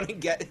 going to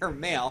get her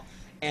mail,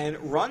 and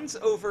runs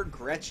over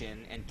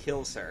Gretchen and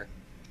kills her.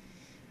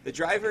 The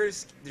driver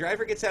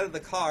gets out of the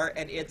car,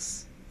 and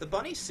it's the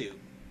bunny suit.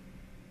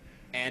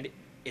 And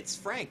it's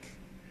Frank,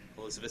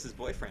 Elizabeth's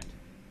boyfriend.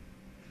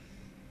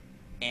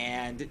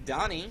 And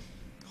Donnie,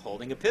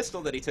 holding a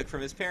pistol that he took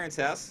from his parents'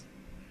 house,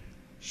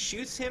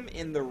 shoots him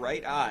in the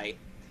right eye.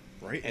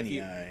 Right in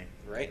the eye.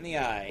 Right in the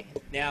eye.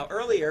 Now,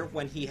 earlier,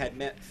 when he had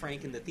met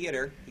Frank in the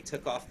theater, he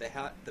took off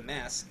the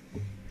mask,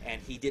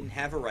 and he didn't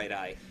have a right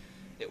eye.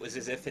 It was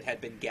as if it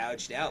had been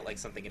gouged out, like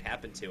something had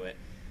happened to it.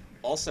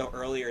 Also,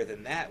 earlier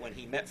than that, when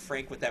he met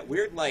Frank with that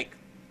weird,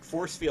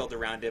 force field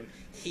around him,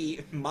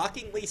 he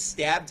mockingly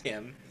stabbed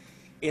him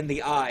in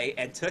the eye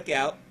and took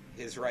out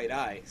his right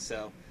eye.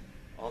 So,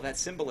 all that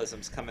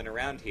symbolism's coming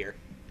around here.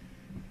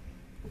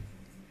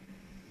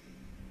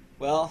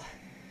 Well,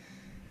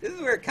 this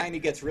is where it kind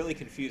of gets really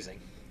confusing.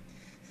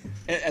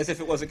 As if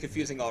it wasn't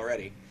confusing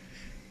already.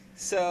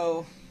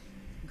 So,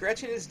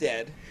 Gretchen is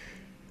dead.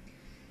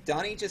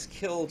 Donnie just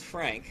killed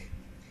Frank.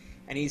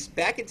 And he's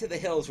back into the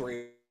hills where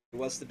he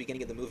was at the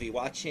beginning of the movie,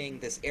 watching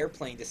this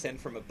airplane descend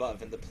from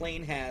above. And the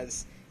plane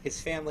has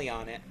his family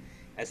on it.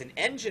 As an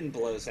engine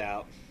blows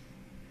out.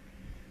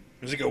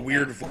 There's like a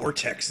weird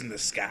vortex in the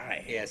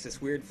sky. Yeah, it's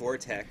this weird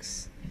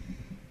vortex.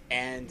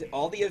 And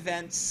all the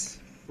events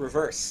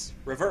reverse.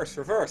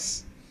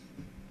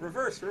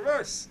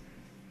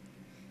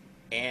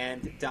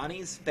 And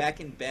Donnie's back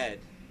in bed.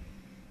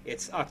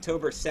 It's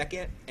October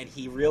 2nd, and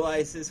he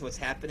realizes what's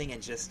happening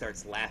and just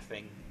starts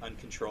laughing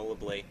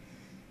uncontrollably.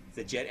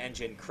 The jet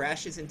engine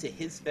crashes into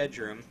his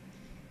bedroom,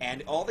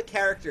 and all the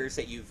characters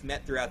that you've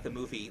met throughout the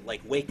movie,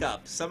 wake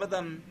up. Some of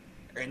them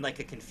are in, a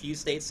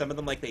confused state. Some of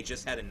them, they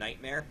just had a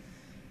nightmare.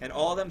 And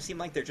all of them seem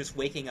like they're just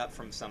waking up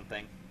from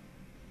something.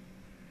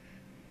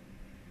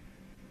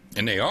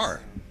 And they are.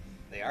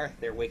 They are.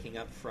 They're waking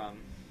up from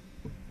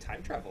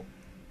time travel.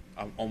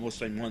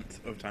 Almost a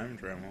month of time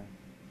travel.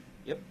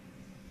 Yep.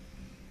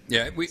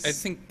 Yeah, I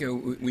think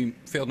we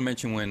failed to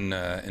mention when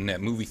in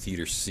that movie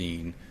theater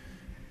scene,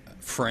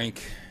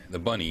 Frank the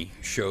bunny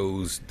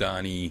shows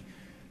Donnie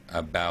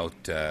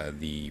about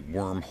the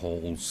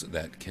wormholes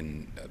that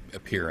can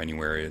appear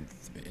anywhere.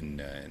 In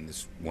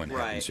this one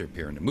happens to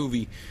appear in the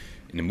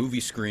movie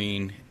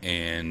screen,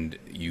 and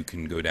you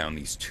can go down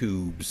these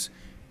tubes,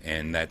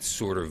 and that's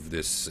sort of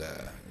this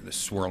the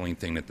swirling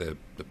thing that the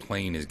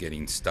plane is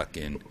getting stuck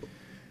in,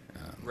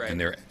 and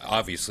they're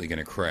obviously going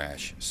to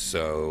crash.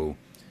 So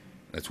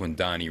that's when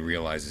Donnie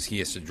realizes he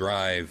has to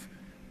drive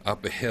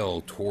up a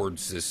hill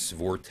towards this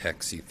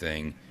vortexy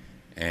thing,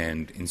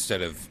 and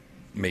instead of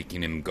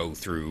making him go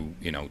through,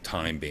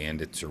 time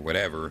bandits or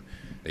whatever,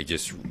 they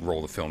just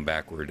roll the film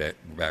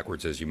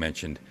backwards, as you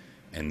mentioned,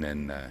 and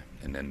then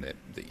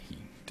he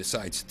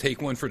decides to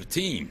take one for the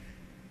team.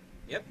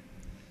 Yep,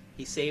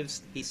 he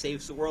saves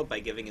the world by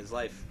giving his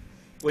life.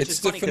 Which It's is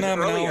the funny, 'cause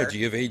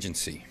phenomenology of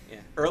agency.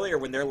 earlier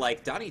when they're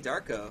like Donnie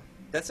Darko,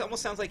 that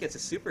almost sounds like it's a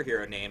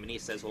superhero name, and he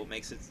says, "Well,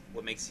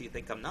 what makes you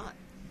think I'm not?"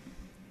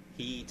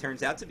 He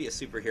turns out to be a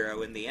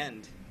superhero in the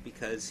end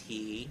because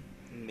he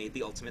made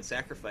the ultimate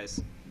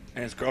sacrifice.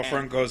 And his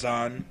girlfriend goes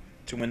on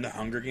to win the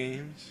Hunger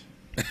Games.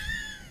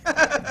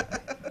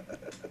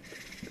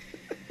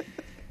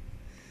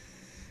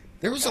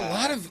 There was a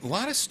lot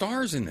of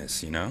stars in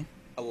this, A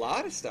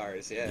lot of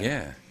stars, yeah.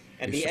 Yeah.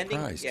 And You're the ending,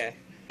 surprised.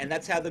 and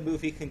that's how the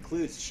movie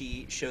concludes.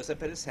 She shows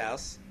up at his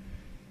house,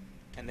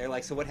 and they're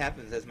like, "So what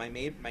happens?" As my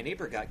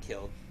neighbor got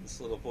killed,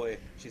 this little boy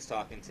she's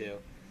talking to.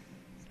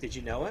 "Did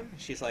you know him?"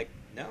 She's like,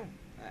 "No,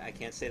 I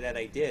can't say that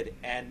I did.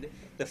 And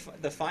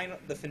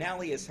the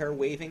finale is her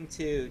waving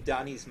to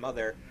Donnie's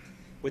mother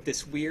with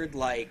this weird,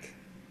 like,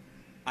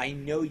 I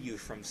know you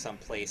from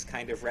someplace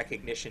kind of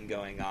recognition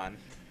going on.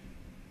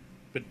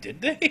 But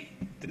did they?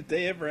 Did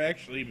they ever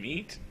actually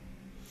meet?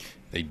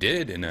 They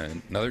did in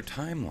another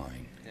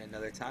timeline. In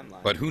another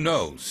timeline. But who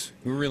knows?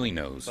 Who really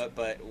knows?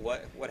 But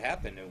what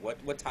happened?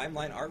 What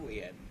timeline are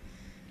we in?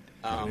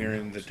 We're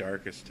in the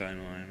darkest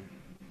timeline.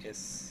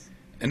 It's...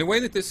 And the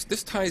way that this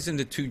ties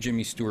into two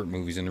Jimmy Stewart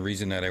movies, and the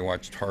reason that I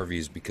watched Harvey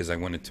is because I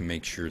wanted to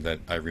make sure that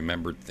I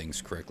remembered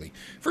things correctly.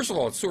 First of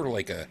all, it's sort of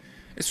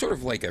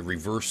like a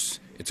reverse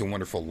It's a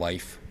Wonderful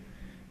Life,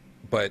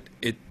 but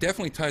it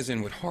definitely ties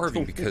in with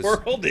Harvey because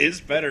the world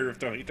is better if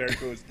Tony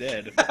Darko is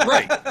dead.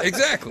 Right,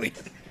 exactly.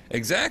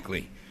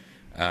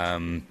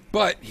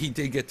 But he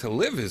did get to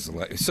live his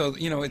life, so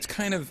it's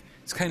kind of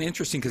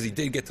interesting because he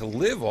did get to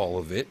live all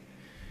of it.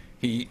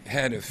 He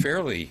had a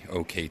fairly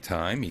okay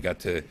time. He got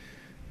to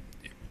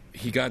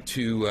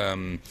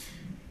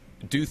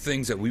do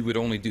things that we would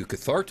only do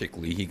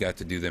cathartically. He got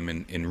to do them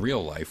in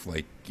real life,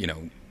 like,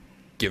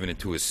 giving it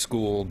to his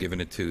school, giving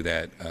it to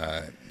that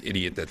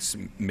idiot that's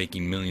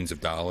making millions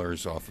of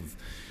dollars off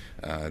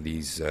of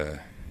these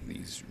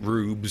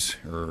rubes,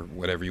 or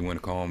whatever you want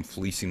to call them,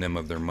 fleecing them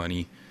of their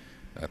money.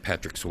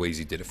 Patrick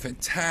Swayze did a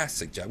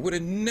fantastic job. Would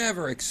have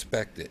never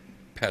expected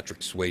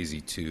Patrick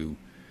Swayze to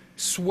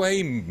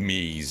sway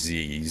me,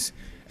 Z's,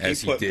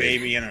 as he put did.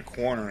 Baby in a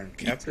corner and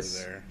kept her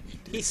there.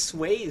 He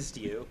sways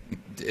you.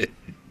 Did.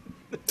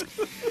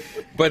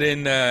 But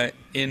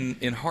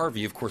in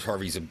Harvey, of course,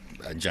 Harvey's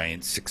a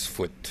giant 6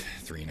 foot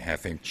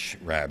 3.5 inch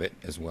rabbit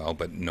as well,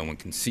 but no one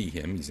can see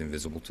him. He's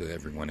invisible to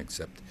everyone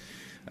except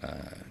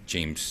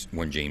James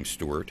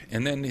Stewart.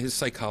 And then his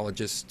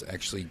psychiatrist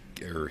actually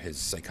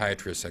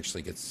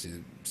gets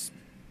to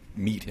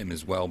meet him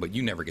as well, but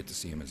you never get to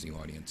see him as the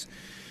audience.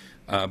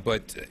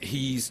 But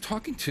he's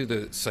talking to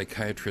the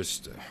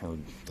psychiatrist, or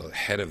the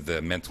head of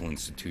the mental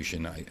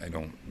institution.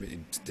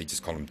 They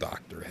just call him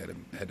doctor, head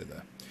of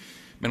the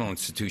mental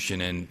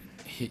institution, and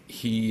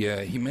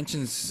he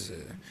mentions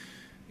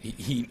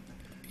he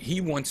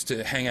wants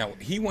to hang out.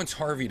 He wants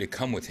Harvey to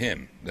come with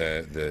him,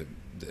 the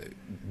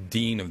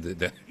dean of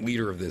the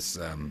leader of this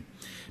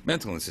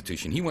mental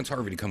institution. He wants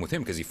Harvey to come with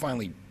him because he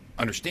finally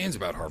understands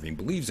about Harvey and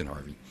believes in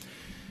Harvey.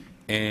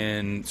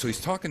 And so he's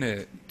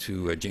talking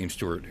to James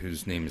Stewart,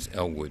 whose name is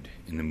Elwood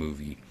in the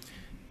movie,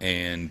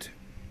 and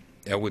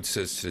Elwood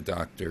says to the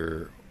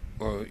doctor,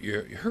 "Well,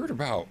 you heard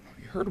about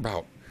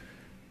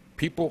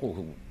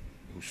people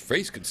whose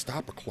face could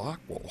stop a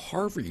clock? Well,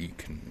 Harvey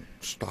can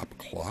stop a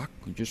clock.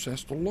 He just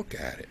has to look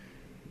at it.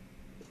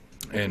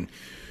 And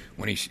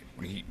when he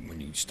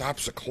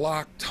stops a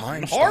clock,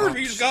 time stops.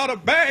 Harvey's got a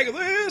bag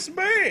this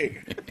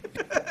big."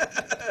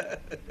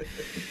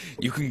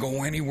 You can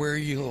go anywhere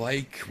you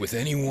like with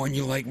anyone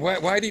you like.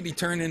 Why did he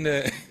turn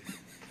into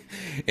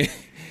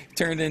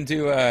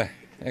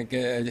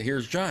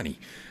Here's Johnny?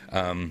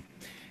 And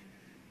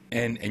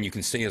you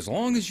can stay as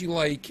long as you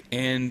like,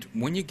 and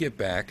when you get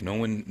back, no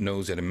one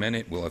knows that a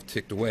minute will have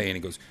ticked away. And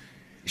he goes,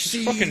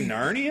 "See, fucking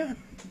Narnia."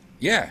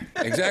 Yeah,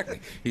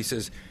 exactly. He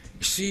says,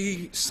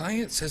 "See,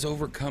 science has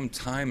overcome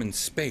time and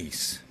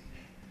space,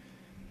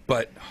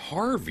 but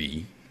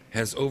Harvey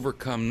has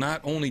overcome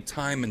not only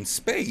time and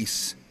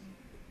space,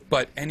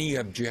 but any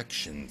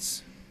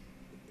objections."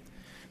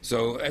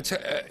 So it's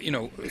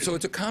so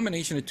it's a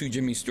combination of two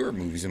Jimmy Stewart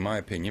movies, in my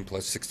opinion,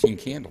 plus 16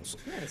 Candles.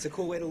 Yeah, it's a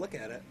cool way to look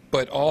at it.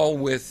 But all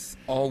with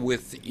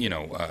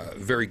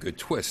very good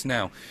twists.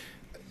 Now,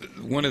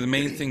 one of the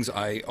main things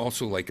I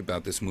also like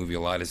about this movie a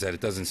lot is that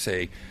it doesn't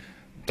say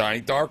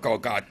Donnie Darko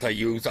got to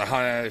use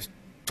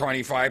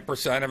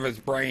 25% of his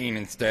brain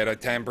instead of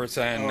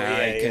 10%.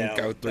 I can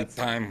go through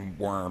time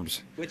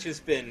worms. Which has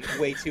been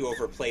way too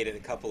overplayed in a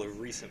couple of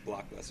recent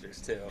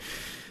blockbusters, too.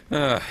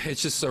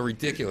 It's just so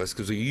ridiculous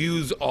because we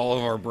use all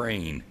of our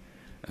brain.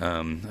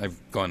 I've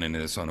gone into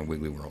this on a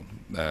Wiggly World.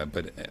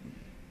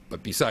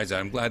 But besides that,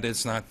 I'm glad that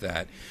it's not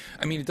that.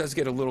 I mean, it does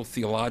get a little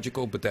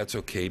theological, but that's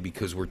okay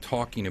because we're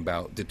talking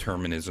about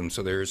determinism.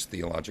 So there's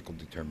theological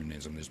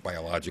determinism, there's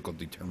biological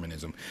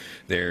determinism,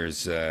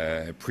 there's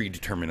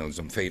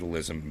predeterminism,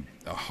 fatalism,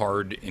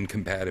 hard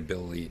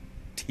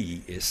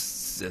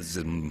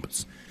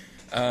incompatibility-isms,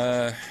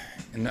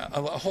 and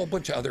a whole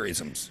bunch of other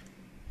isms.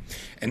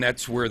 And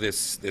that's where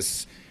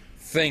this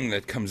thing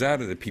that comes out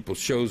of the people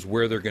shows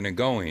where they're going to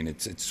go in.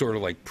 It's sort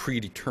of like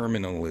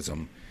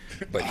predeterminalism.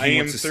 But I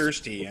am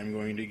thirsty. I'm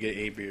going to get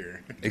a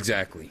beer.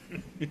 Exactly.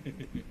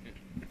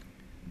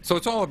 So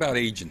it's all about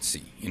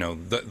agency,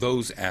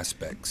 those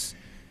aspects,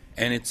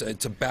 and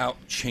it's about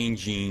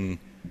changing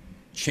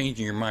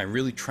your mind,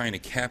 really trying to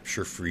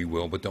capture free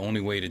will. But the only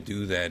way to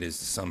do that is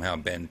to somehow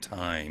bend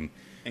time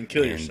and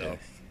kill yourself.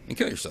 And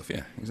kill yourself.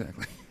 Yeah,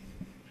 exactly.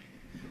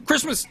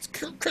 Christmas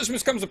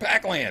comes to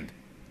Pac-Land.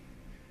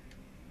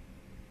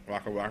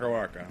 Waka waka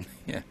waka.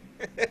 Yeah.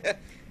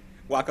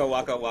 Waka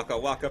waka waka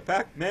waka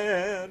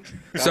Pac-Man.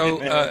 So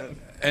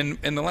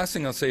and the last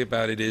thing I'll say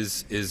about it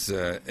is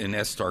in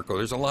S. Darko,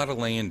 there's a lot of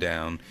laying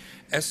down.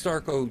 S.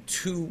 Darko,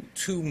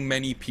 too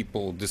many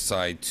people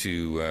decide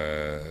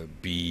to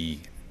be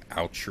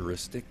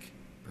altruistic,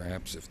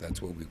 perhaps, if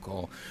that's what we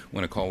want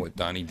to call what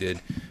Donnie did.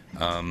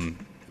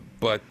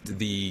 But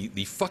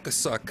the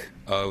fuck-a-suck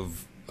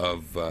of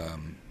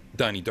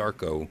Donnie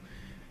Darko,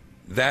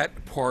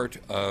 that part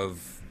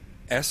of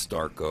S.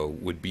 Darko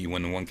would be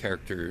when one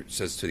character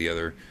says to the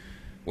other,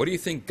 "What do you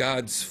think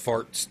God's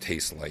farts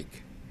taste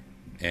like?"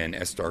 And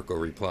S. Darko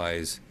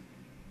replies,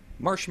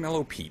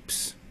 "Marshmallow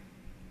Peeps."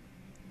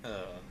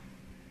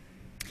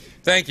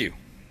 Thank you.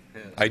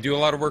 I do a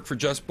lot of work for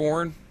Just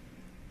Born.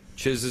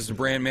 Chiz is the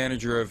brand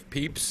manager of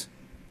Peeps.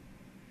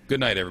 Good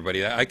night,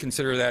 everybody. I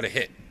consider that a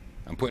hit.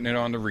 I'm putting it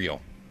on the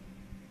reel.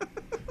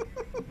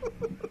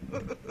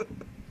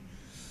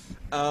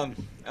 I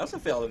also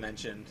failed to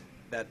mention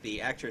that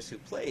the actress who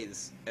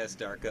plays S.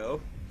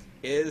 Darko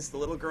is the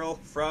little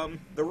girl from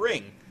The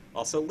Ring,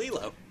 also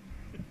Lilo.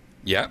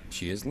 Yeah,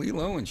 she is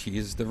Lilo, and she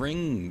is the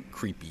Ring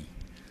creepy.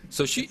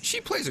 So she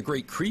plays a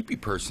great creepy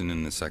person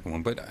in the second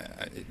one. But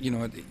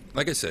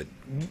like I said,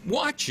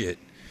 watch it.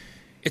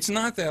 It's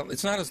not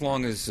as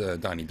long as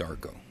Donnie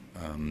Darko.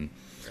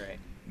 Right.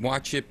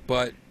 Watch it,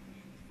 but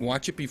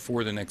watch it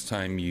before the next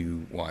time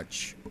you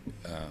watch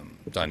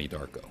Donnie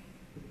Darko.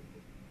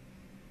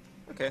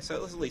 Okay, so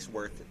it was at least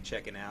worth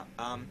checking out.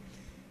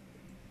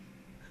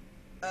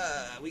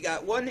 We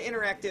got one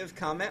interactive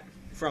comment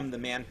from the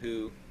man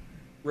who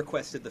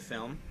requested the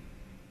film.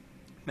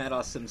 Matt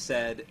Awesome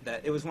said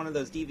that it was one of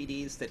those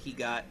DVDs that he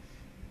got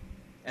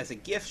as a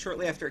gift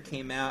shortly after it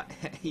came out.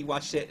 He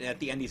watched it, and at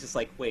the end he's just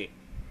like, wait,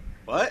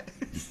 what?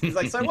 He's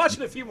like, so I watched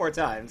it a few more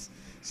times,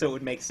 so it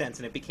would make sense,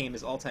 and it became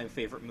his all-time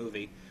favorite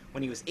movie.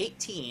 When he was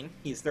 18,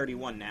 he's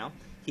 31 now,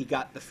 he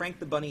got the Frank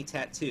the Bunny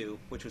tattoo,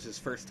 which was his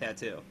first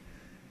tattoo.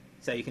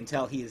 So you can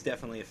tell he is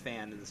definitely a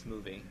fan of this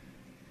movie.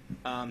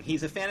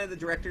 He's a fan of the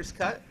director's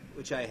cut,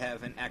 which I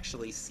haven't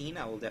actually seen.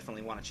 I will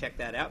definitely want to check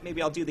that out.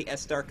 Maybe I'll do the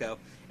S. Darko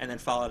and then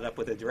follow it up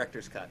with a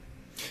director's cut.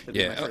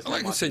 Yeah,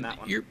 like I said,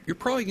 you're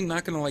probably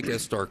not going to like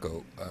S.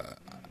 Darko.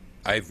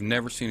 I've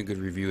never seen a good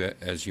review,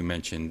 as you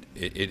mentioned.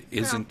 It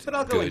isn't but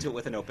I'll go good. into it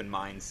with an open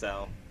mind.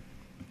 So,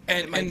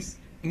 and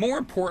more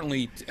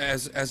importantly,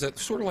 as a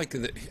sort of like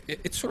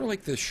it's sort of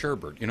like the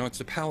sherbet. You know, it's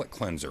a palate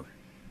cleanser.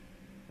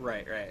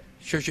 Right.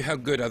 Shows you how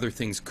good other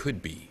things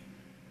could be.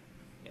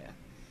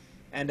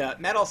 And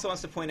Matt also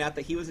wants to point out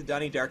that he was a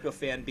Donnie Darko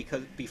fan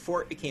because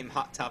before it became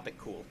Hot Topic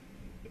cool.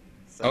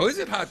 So is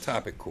it Hot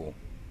Topic cool?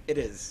 It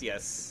is,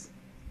 yes.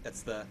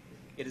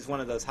 It is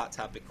one of those Hot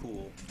Topic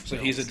cool. So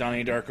films. he's a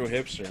Donnie Darko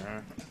hipster, huh?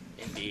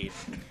 Indeed.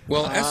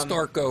 Well, S.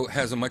 Darko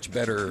has a much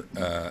better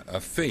a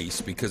face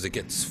because it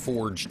gets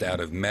forged out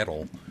of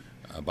metal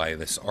by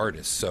this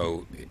artist.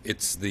 So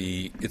it's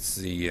the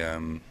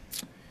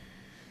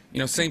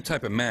same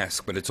type of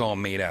mask, but it's all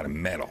made out of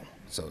metal.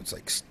 So it's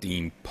like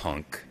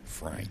steampunk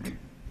Frank.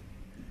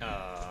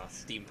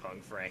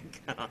 Steampunk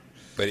Frank.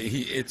 But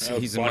he's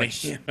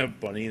a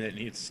bunny that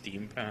needs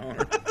steam power.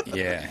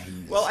 Yeah.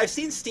 Well, I've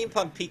seen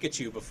Steampunk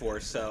Pikachu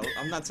before, so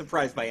I'm not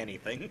surprised by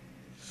anything. It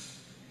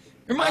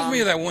reminds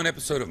me of that one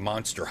episode of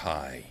Monster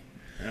High.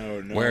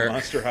 Oh no, where...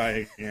 Monster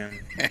High again.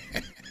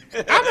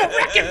 I'm a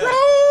rock and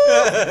roll.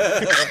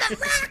 I'm a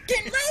rock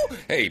and roll.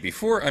 Hey,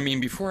 before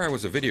I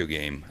was a video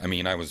game,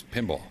 I was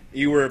pinball.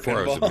 You were a before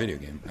pinball? I was a video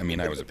game.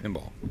 I was a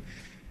pinball.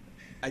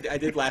 I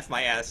did laugh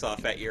my ass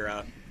off at your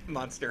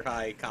Monster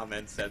High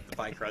comments at the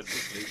Pie Crust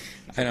this week.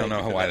 I don't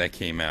know why that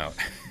came out.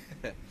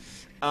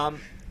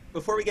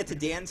 Before we get to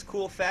Dan's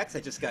cool facts, I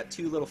just got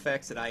two little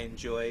facts that I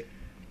enjoy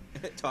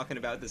talking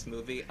about this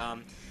movie.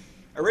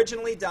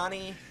 Originally,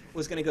 Donnie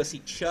was going to go see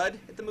Chud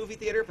at the movie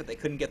theater, but they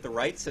couldn't get the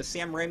rights, so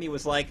Sam Raimi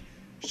was like,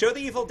 show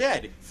The Evil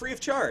Dead, free of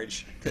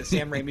charge, because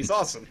Sam Raimi's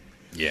awesome.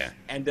 Yeah.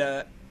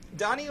 And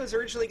Donnie was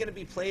originally going to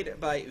be played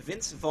by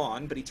Vince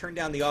Vaughn, but he turned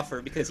down the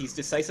offer because he's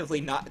decisively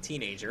not a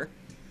teenager.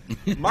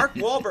 Mark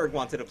Wahlberg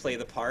wanted to play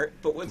the part,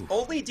 but would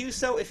only do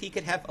so if he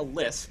could have a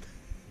lisp.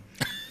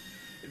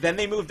 Then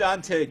they moved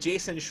on to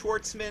Jason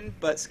Schwartzman,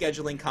 but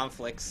scheduling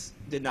conflicts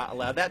did not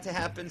allow that to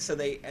happen, so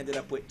they ended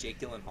up with Jake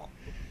Gyllenhaal.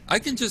 I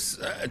can just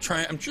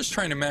I'm just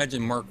trying to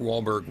imagine Mark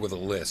Wahlberg with a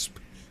lisp.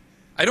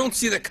 I don't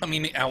see that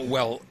coming out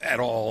well at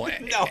all.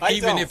 No, I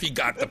even don't. if he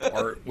got the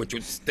part, which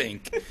would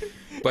stink.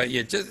 But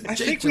yeah, just I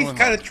Jake think we've Gyllenhaal.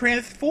 got a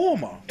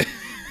transformer.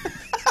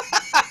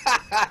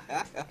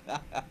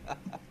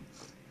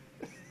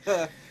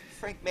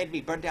 Frank made me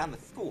burn down the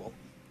school.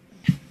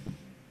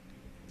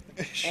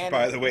 And-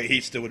 By the way, he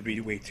still would be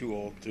way too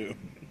old too.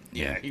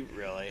 Yeah. He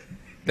really...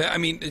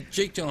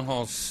 Jake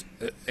Gyllenhaal's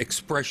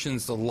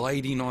expressions, the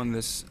lighting on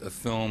this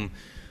film,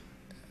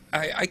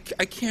 I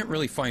can't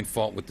really find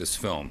fault with this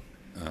film,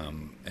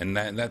 and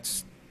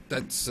that's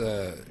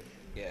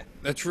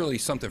really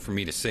something for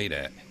me to say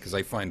that, because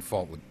I find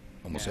fault with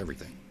almost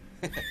everything.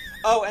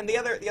 Oh, and the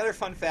other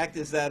fun fact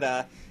is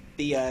that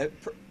the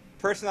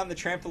person on the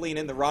trampoline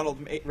in the Ronald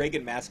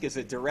Reagan mask is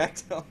a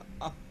direct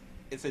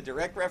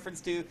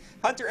reference to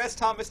Hunter S.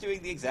 Thomas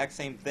doing the exact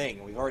same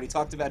thing. We've already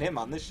talked about him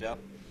on this show.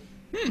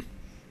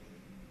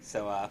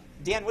 So,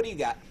 Dan, what do you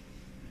got?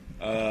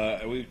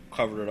 We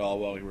covered it all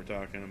while we were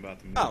talking about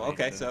the movie. Oh,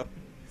 okay. So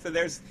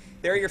there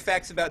are your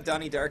facts about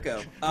Donnie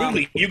Darko.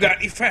 Really, you got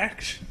any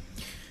facts?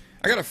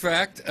 I got a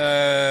fact.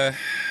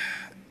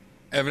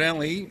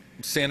 Evidently,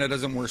 Santa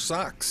doesn't wear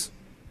socks.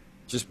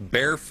 Just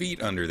bare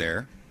feet under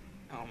there.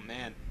 Oh,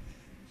 man.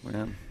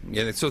 Well,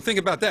 yeah. So think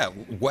about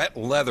that. Wet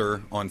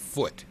leather on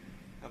foot.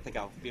 I don't think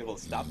I'll be able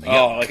to stop thinking.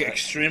 Oh, like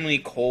extremely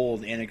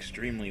cold and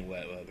extremely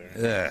wet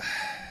leather. Ugh.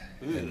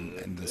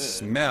 And the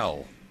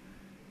smell.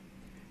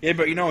 Yeah,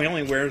 but he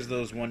only wears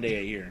those one day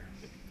a year.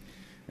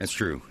 That's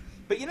true.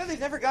 But they've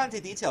never gone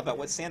into detail about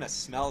what Santa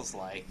smells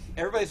like.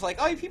 Everybody's like,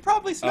 oh, he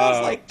probably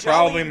smells like Jolly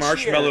probably and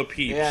Marshmallow Cheer.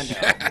 Peeps.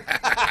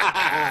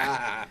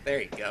 Yeah, no.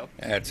 There you go.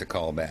 That's a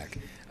callback.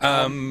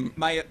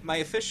 My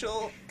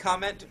official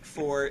comment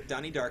for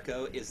Donnie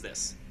Darko is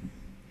this.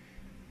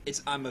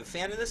 I'm a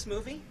fan of this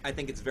movie. I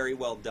think it's very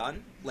well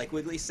done. Like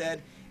Wiggly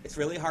said, it's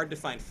really hard to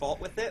find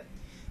fault with it.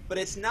 But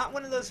it's not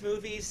one of those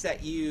movies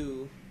that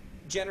you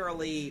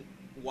generally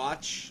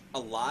watch a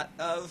lot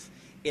of.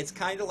 It's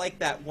kind of like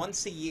that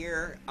once a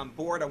year, I'm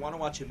bored, I want to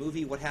watch a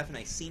movie, what haven't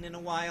I seen in a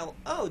while?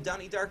 Oh,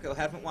 Donnie Darko,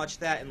 haven't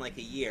watched that in like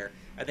a year.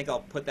 I think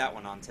I'll put that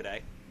one on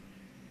today.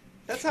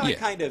 That's how I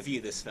kind of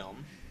view this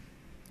film.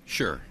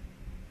 Sure.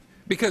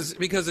 Because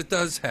it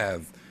does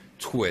have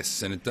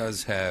twists, and it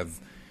does have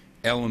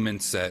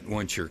elements that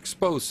once you're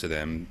exposed to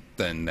them,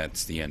 then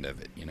that's the end of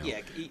it,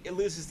 Yeah, it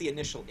loses the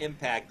initial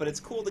impact, but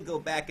it's cool to go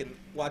back and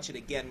watch it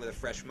again with a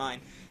fresh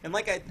mind. And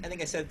like I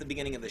think I said at the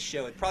beginning of the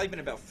show, it'd probably been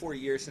about 4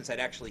 years since I'd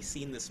actually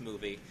seen this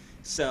movie,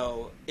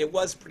 so it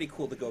was pretty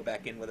cool to go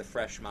back in with a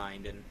fresh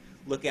mind and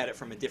look at it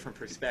from a different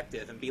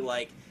perspective and be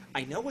like,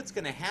 I know what's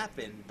going to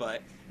happen,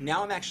 but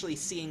now I'm actually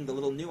seeing the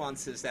little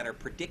nuances that are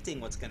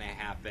predicting what's going to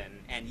happen,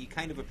 and you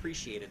kind of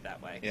appreciate it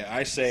that way. Yeah,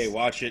 I say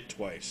watch it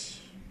twice.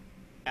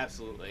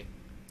 Absolutely.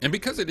 And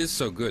because it is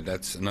so good,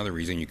 that's another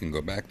reason you can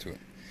go back to it.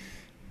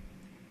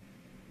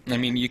 I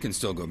mean, you can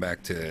still go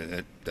back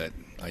to that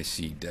I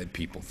see dead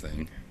people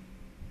thing.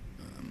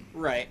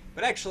 Right,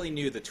 but I actually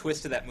knew the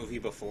twist of that movie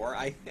before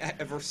I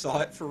ever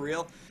saw it for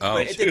real. Oh,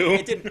 but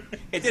it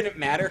didn't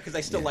matter because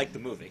I still liked the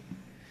movie.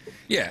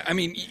 Yeah, I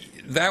mean,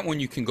 that one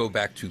you can go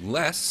back to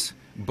less,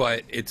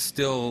 but it's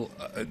still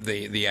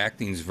the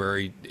acting's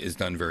is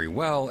done very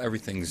well.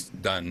 Everything's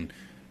done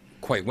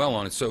quite well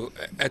on it. So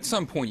at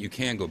some point you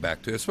can go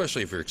back to it,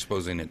 especially if you're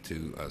exposing it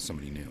to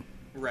somebody new.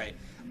 Right.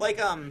 Like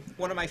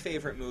one of my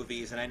favorite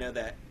movies, and I know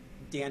that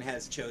Dan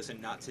has chosen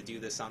not to do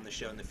this on the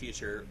show in the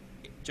future,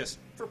 just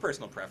for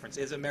personal preference,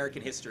 is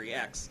American History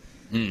X.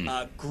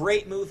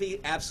 Great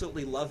movie,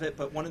 absolutely love it,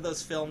 but one of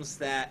those films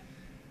that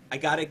I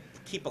got to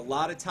keep a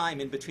lot of time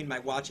in between my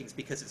watchings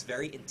because it's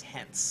very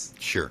intense.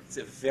 Sure. It's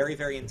a very,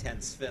 very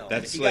intense film.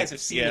 That's if you guys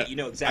have seen it, you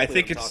know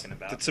exactly what I'm talking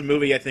about. It's a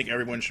movie I think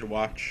everyone should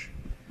watch.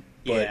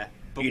 But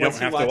but you don't once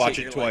have you to watch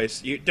it, it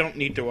twice. You don't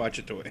need to watch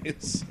it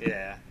twice.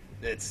 Yeah.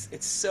 It's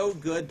so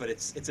good, but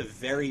it's a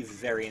very,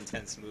 very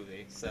intense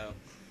movie. So,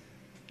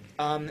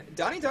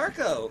 Donnie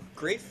Darko,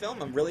 great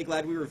film. I'm really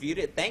glad we reviewed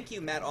it. Thank you,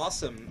 Matt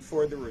Awesome,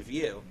 for the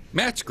review.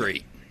 Matt's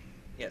great.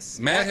 Yes,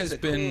 Matt is has a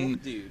been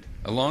cool dude.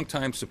 a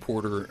longtime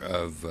supporter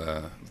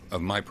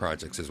of my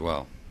projects as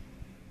well.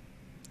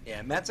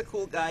 Yeah, Matt's a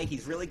cool guy.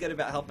 He's really good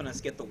about helping us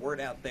get the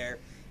word out there.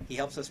 He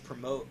helps us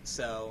promote.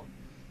 So,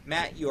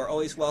 Matt, you are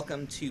always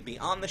welcome to be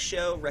on the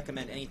show.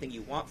 Recommend anything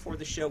you want for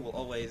the show. We'll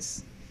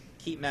always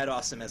keep Matt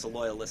Awesome as a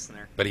loyal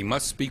listener. But he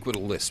must speak with a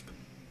lisp.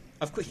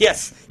 Of course,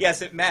 yes,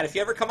 Matt. If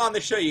you ever come on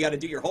the show, you got to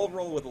do your whole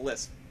role with a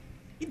lisp.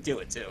 You can do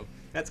it too.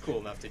 That's cool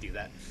enough to do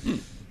that.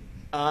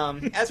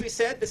 As we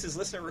said, this is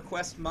Listener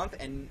Request Month,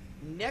 and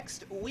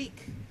next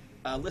week,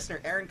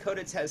 listener Aaron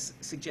Koditz has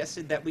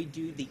suggested that we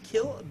do the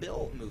Kill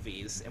Bill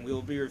movies, and we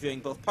will be reviewing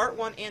both Part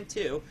 1 and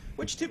 2,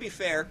 which, to be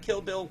fair,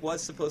 Kill Bill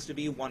was supposed to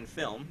be one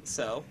film,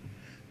 so...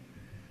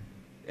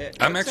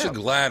 I'm actually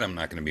glad I'm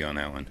not going to be on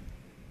that one.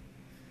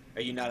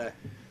 Are you not a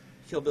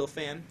Kill Bill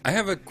fan? I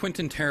have a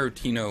Quentin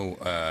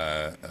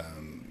Tarantino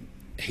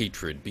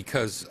hatred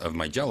because of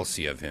my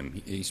jealousy of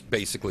him. He's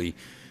basically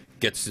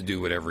gets to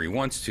do whatever he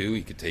wants to.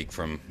 He could take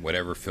from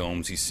whatever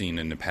films he's seen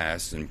in the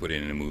past and put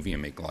it in a movie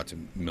and make lots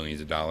of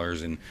millions of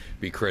dollars and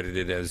be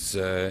credited as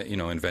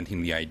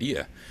inventing the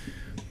idea.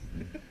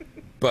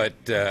 But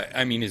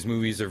I mean, his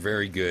movies are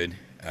very good.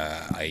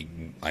 I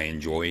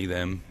enjoy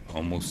them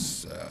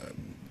almost.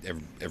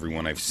 Every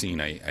one I've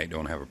seen, I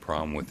don't have a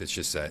problem with. It's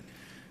just that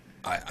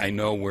I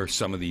know where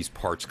some of these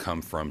parts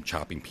come from,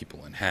 chopping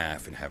people in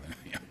half and having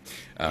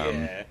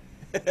a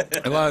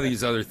lot of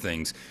these other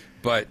things,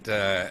 but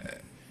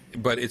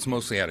it's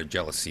mostly out of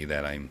jealousy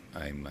that I'm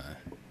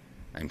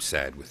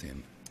sad with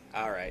him.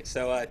 All right,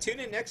 so tune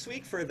in next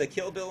week for the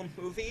Kill Bill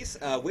movies.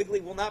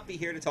 Wiggly will not be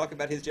here to talk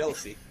about his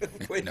jealousy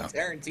with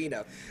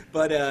Tarantino,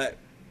 but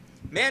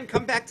man,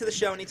 come back to the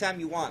show anytime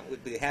you want.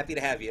 We'd be happy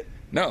to have you.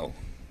 No.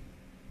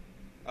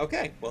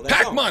 Okay, well then.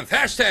 Pack month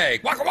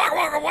hashtag waka waka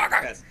waka waka.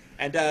 Yes.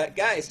 And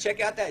guys, check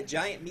out that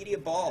giant media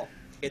ball.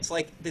 It's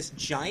like this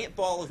giant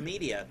ball of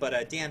media.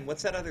 But Dan,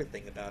 what's that other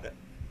thing about it?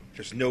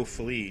 There's no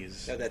fleas.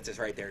 So that's just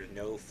right there.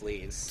 No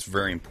fleas. It's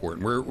very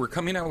important. We're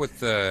coming out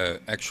with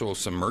actual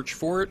some merch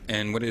for it,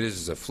 and what it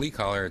is a flea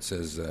collar. It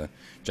says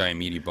Giant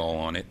Meaty Ball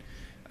on it,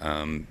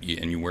 and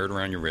you wear it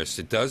around your wrist.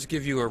 It does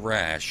give you a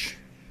rash,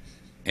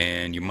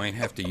 and you might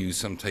have to use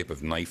some type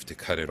of knife to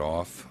cut it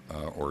off,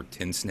 or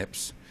tin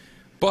snips.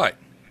 But,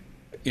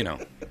 you know,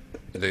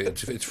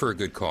 it's for a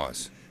good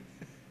cause.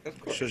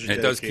 Shows And your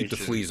it does keep the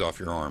dedication. fleas off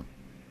your arm.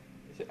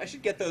 I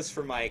should get those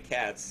for my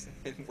cats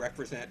and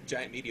represent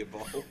Giant Media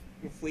Ball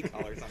flea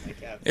collars on my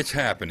cats. It's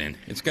happening.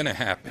 It's going to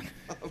happen.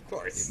 Of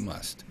course. It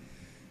must.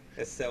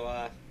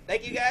 So,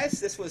 thank you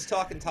guys. This was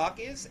Talkin'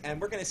 Talkies, and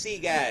we're going to see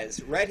you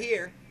guys right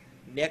here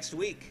next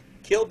week.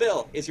 Kill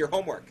Bill is your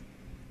homework.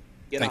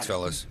 Get Thanks, on it.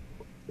 fellas.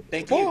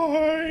 Thank you.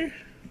 Bye.